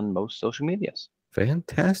SeanW78 on most social medias.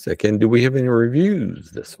 Fantastic. And do we have any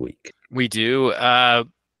reviews this week? We do.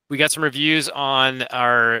 We got some reviews on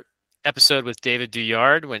our episode with David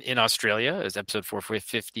Duyard when in Australia. It was episode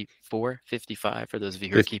 455 for those of you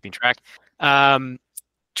who are keeping track.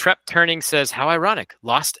 Trep Turning says, how ironic,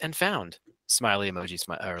 lost and found. Smiley emoji,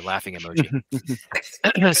 or laughing emoji.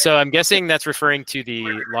 So I'm guessing that's referring to the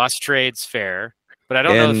Lost Trades Fair, but I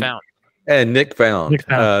don't know the found. And Nick found.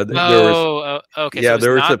 okay. Yeah, So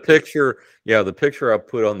there was a picture. Yeah, the picture I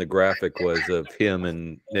put on the graphic was of him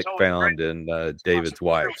and Nick Found and David's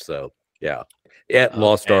wife. So, yeah. At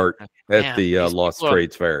Lost Art, at the Lost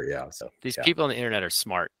Trades Fair. Yeah. So these people on the internet are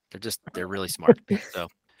smart. They're really smart. So,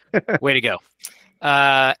 way to go.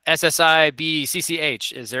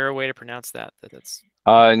 SSIBCCH. Is there a way to pronounce that? That's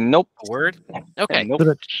nope. A word? Okay.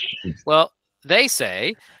 Nope. Well, they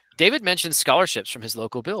say David mentioned scholarships from his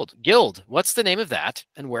local guild. What's the name of that,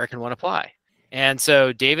 and where can one apply? And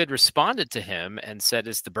so David responded to him and said,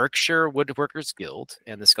 it's the Berkshire Woodworkers Guild,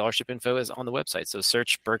 and the scholarship info is on the website. So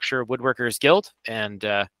search Berkshire Woodworkers Guild, and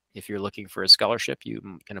if you're looking for a scholarship,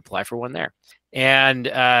 you can apply for one there. And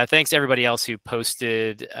thanks to everybody else who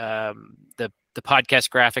posted the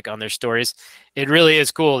podcast graphic on their stories. It really is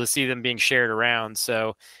cool to see them being shared around.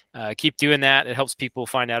 So keep doing that. It helps people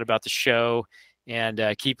find out about the show, and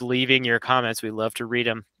keep leaving your comments. We love to read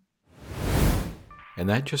them. And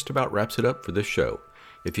that just about wraps it up for this show.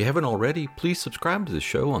 If you haven't already, please subscribe to the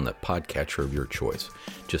show on the podcatcher of your choice.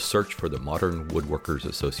 Just search for the Modern Woodworkers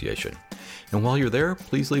Association. And while you're there,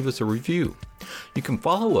 please leave us a review. You can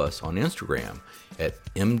follow us on Instagram at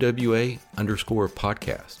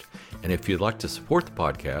MWA_podcast. And if you'd like to support the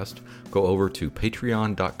podcast, go over to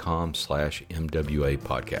patreon.com/MWA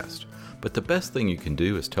podcast. But the best thing you can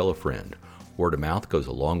do is tell a friend. Word of mouth goes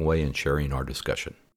a long way in sharing our discussion.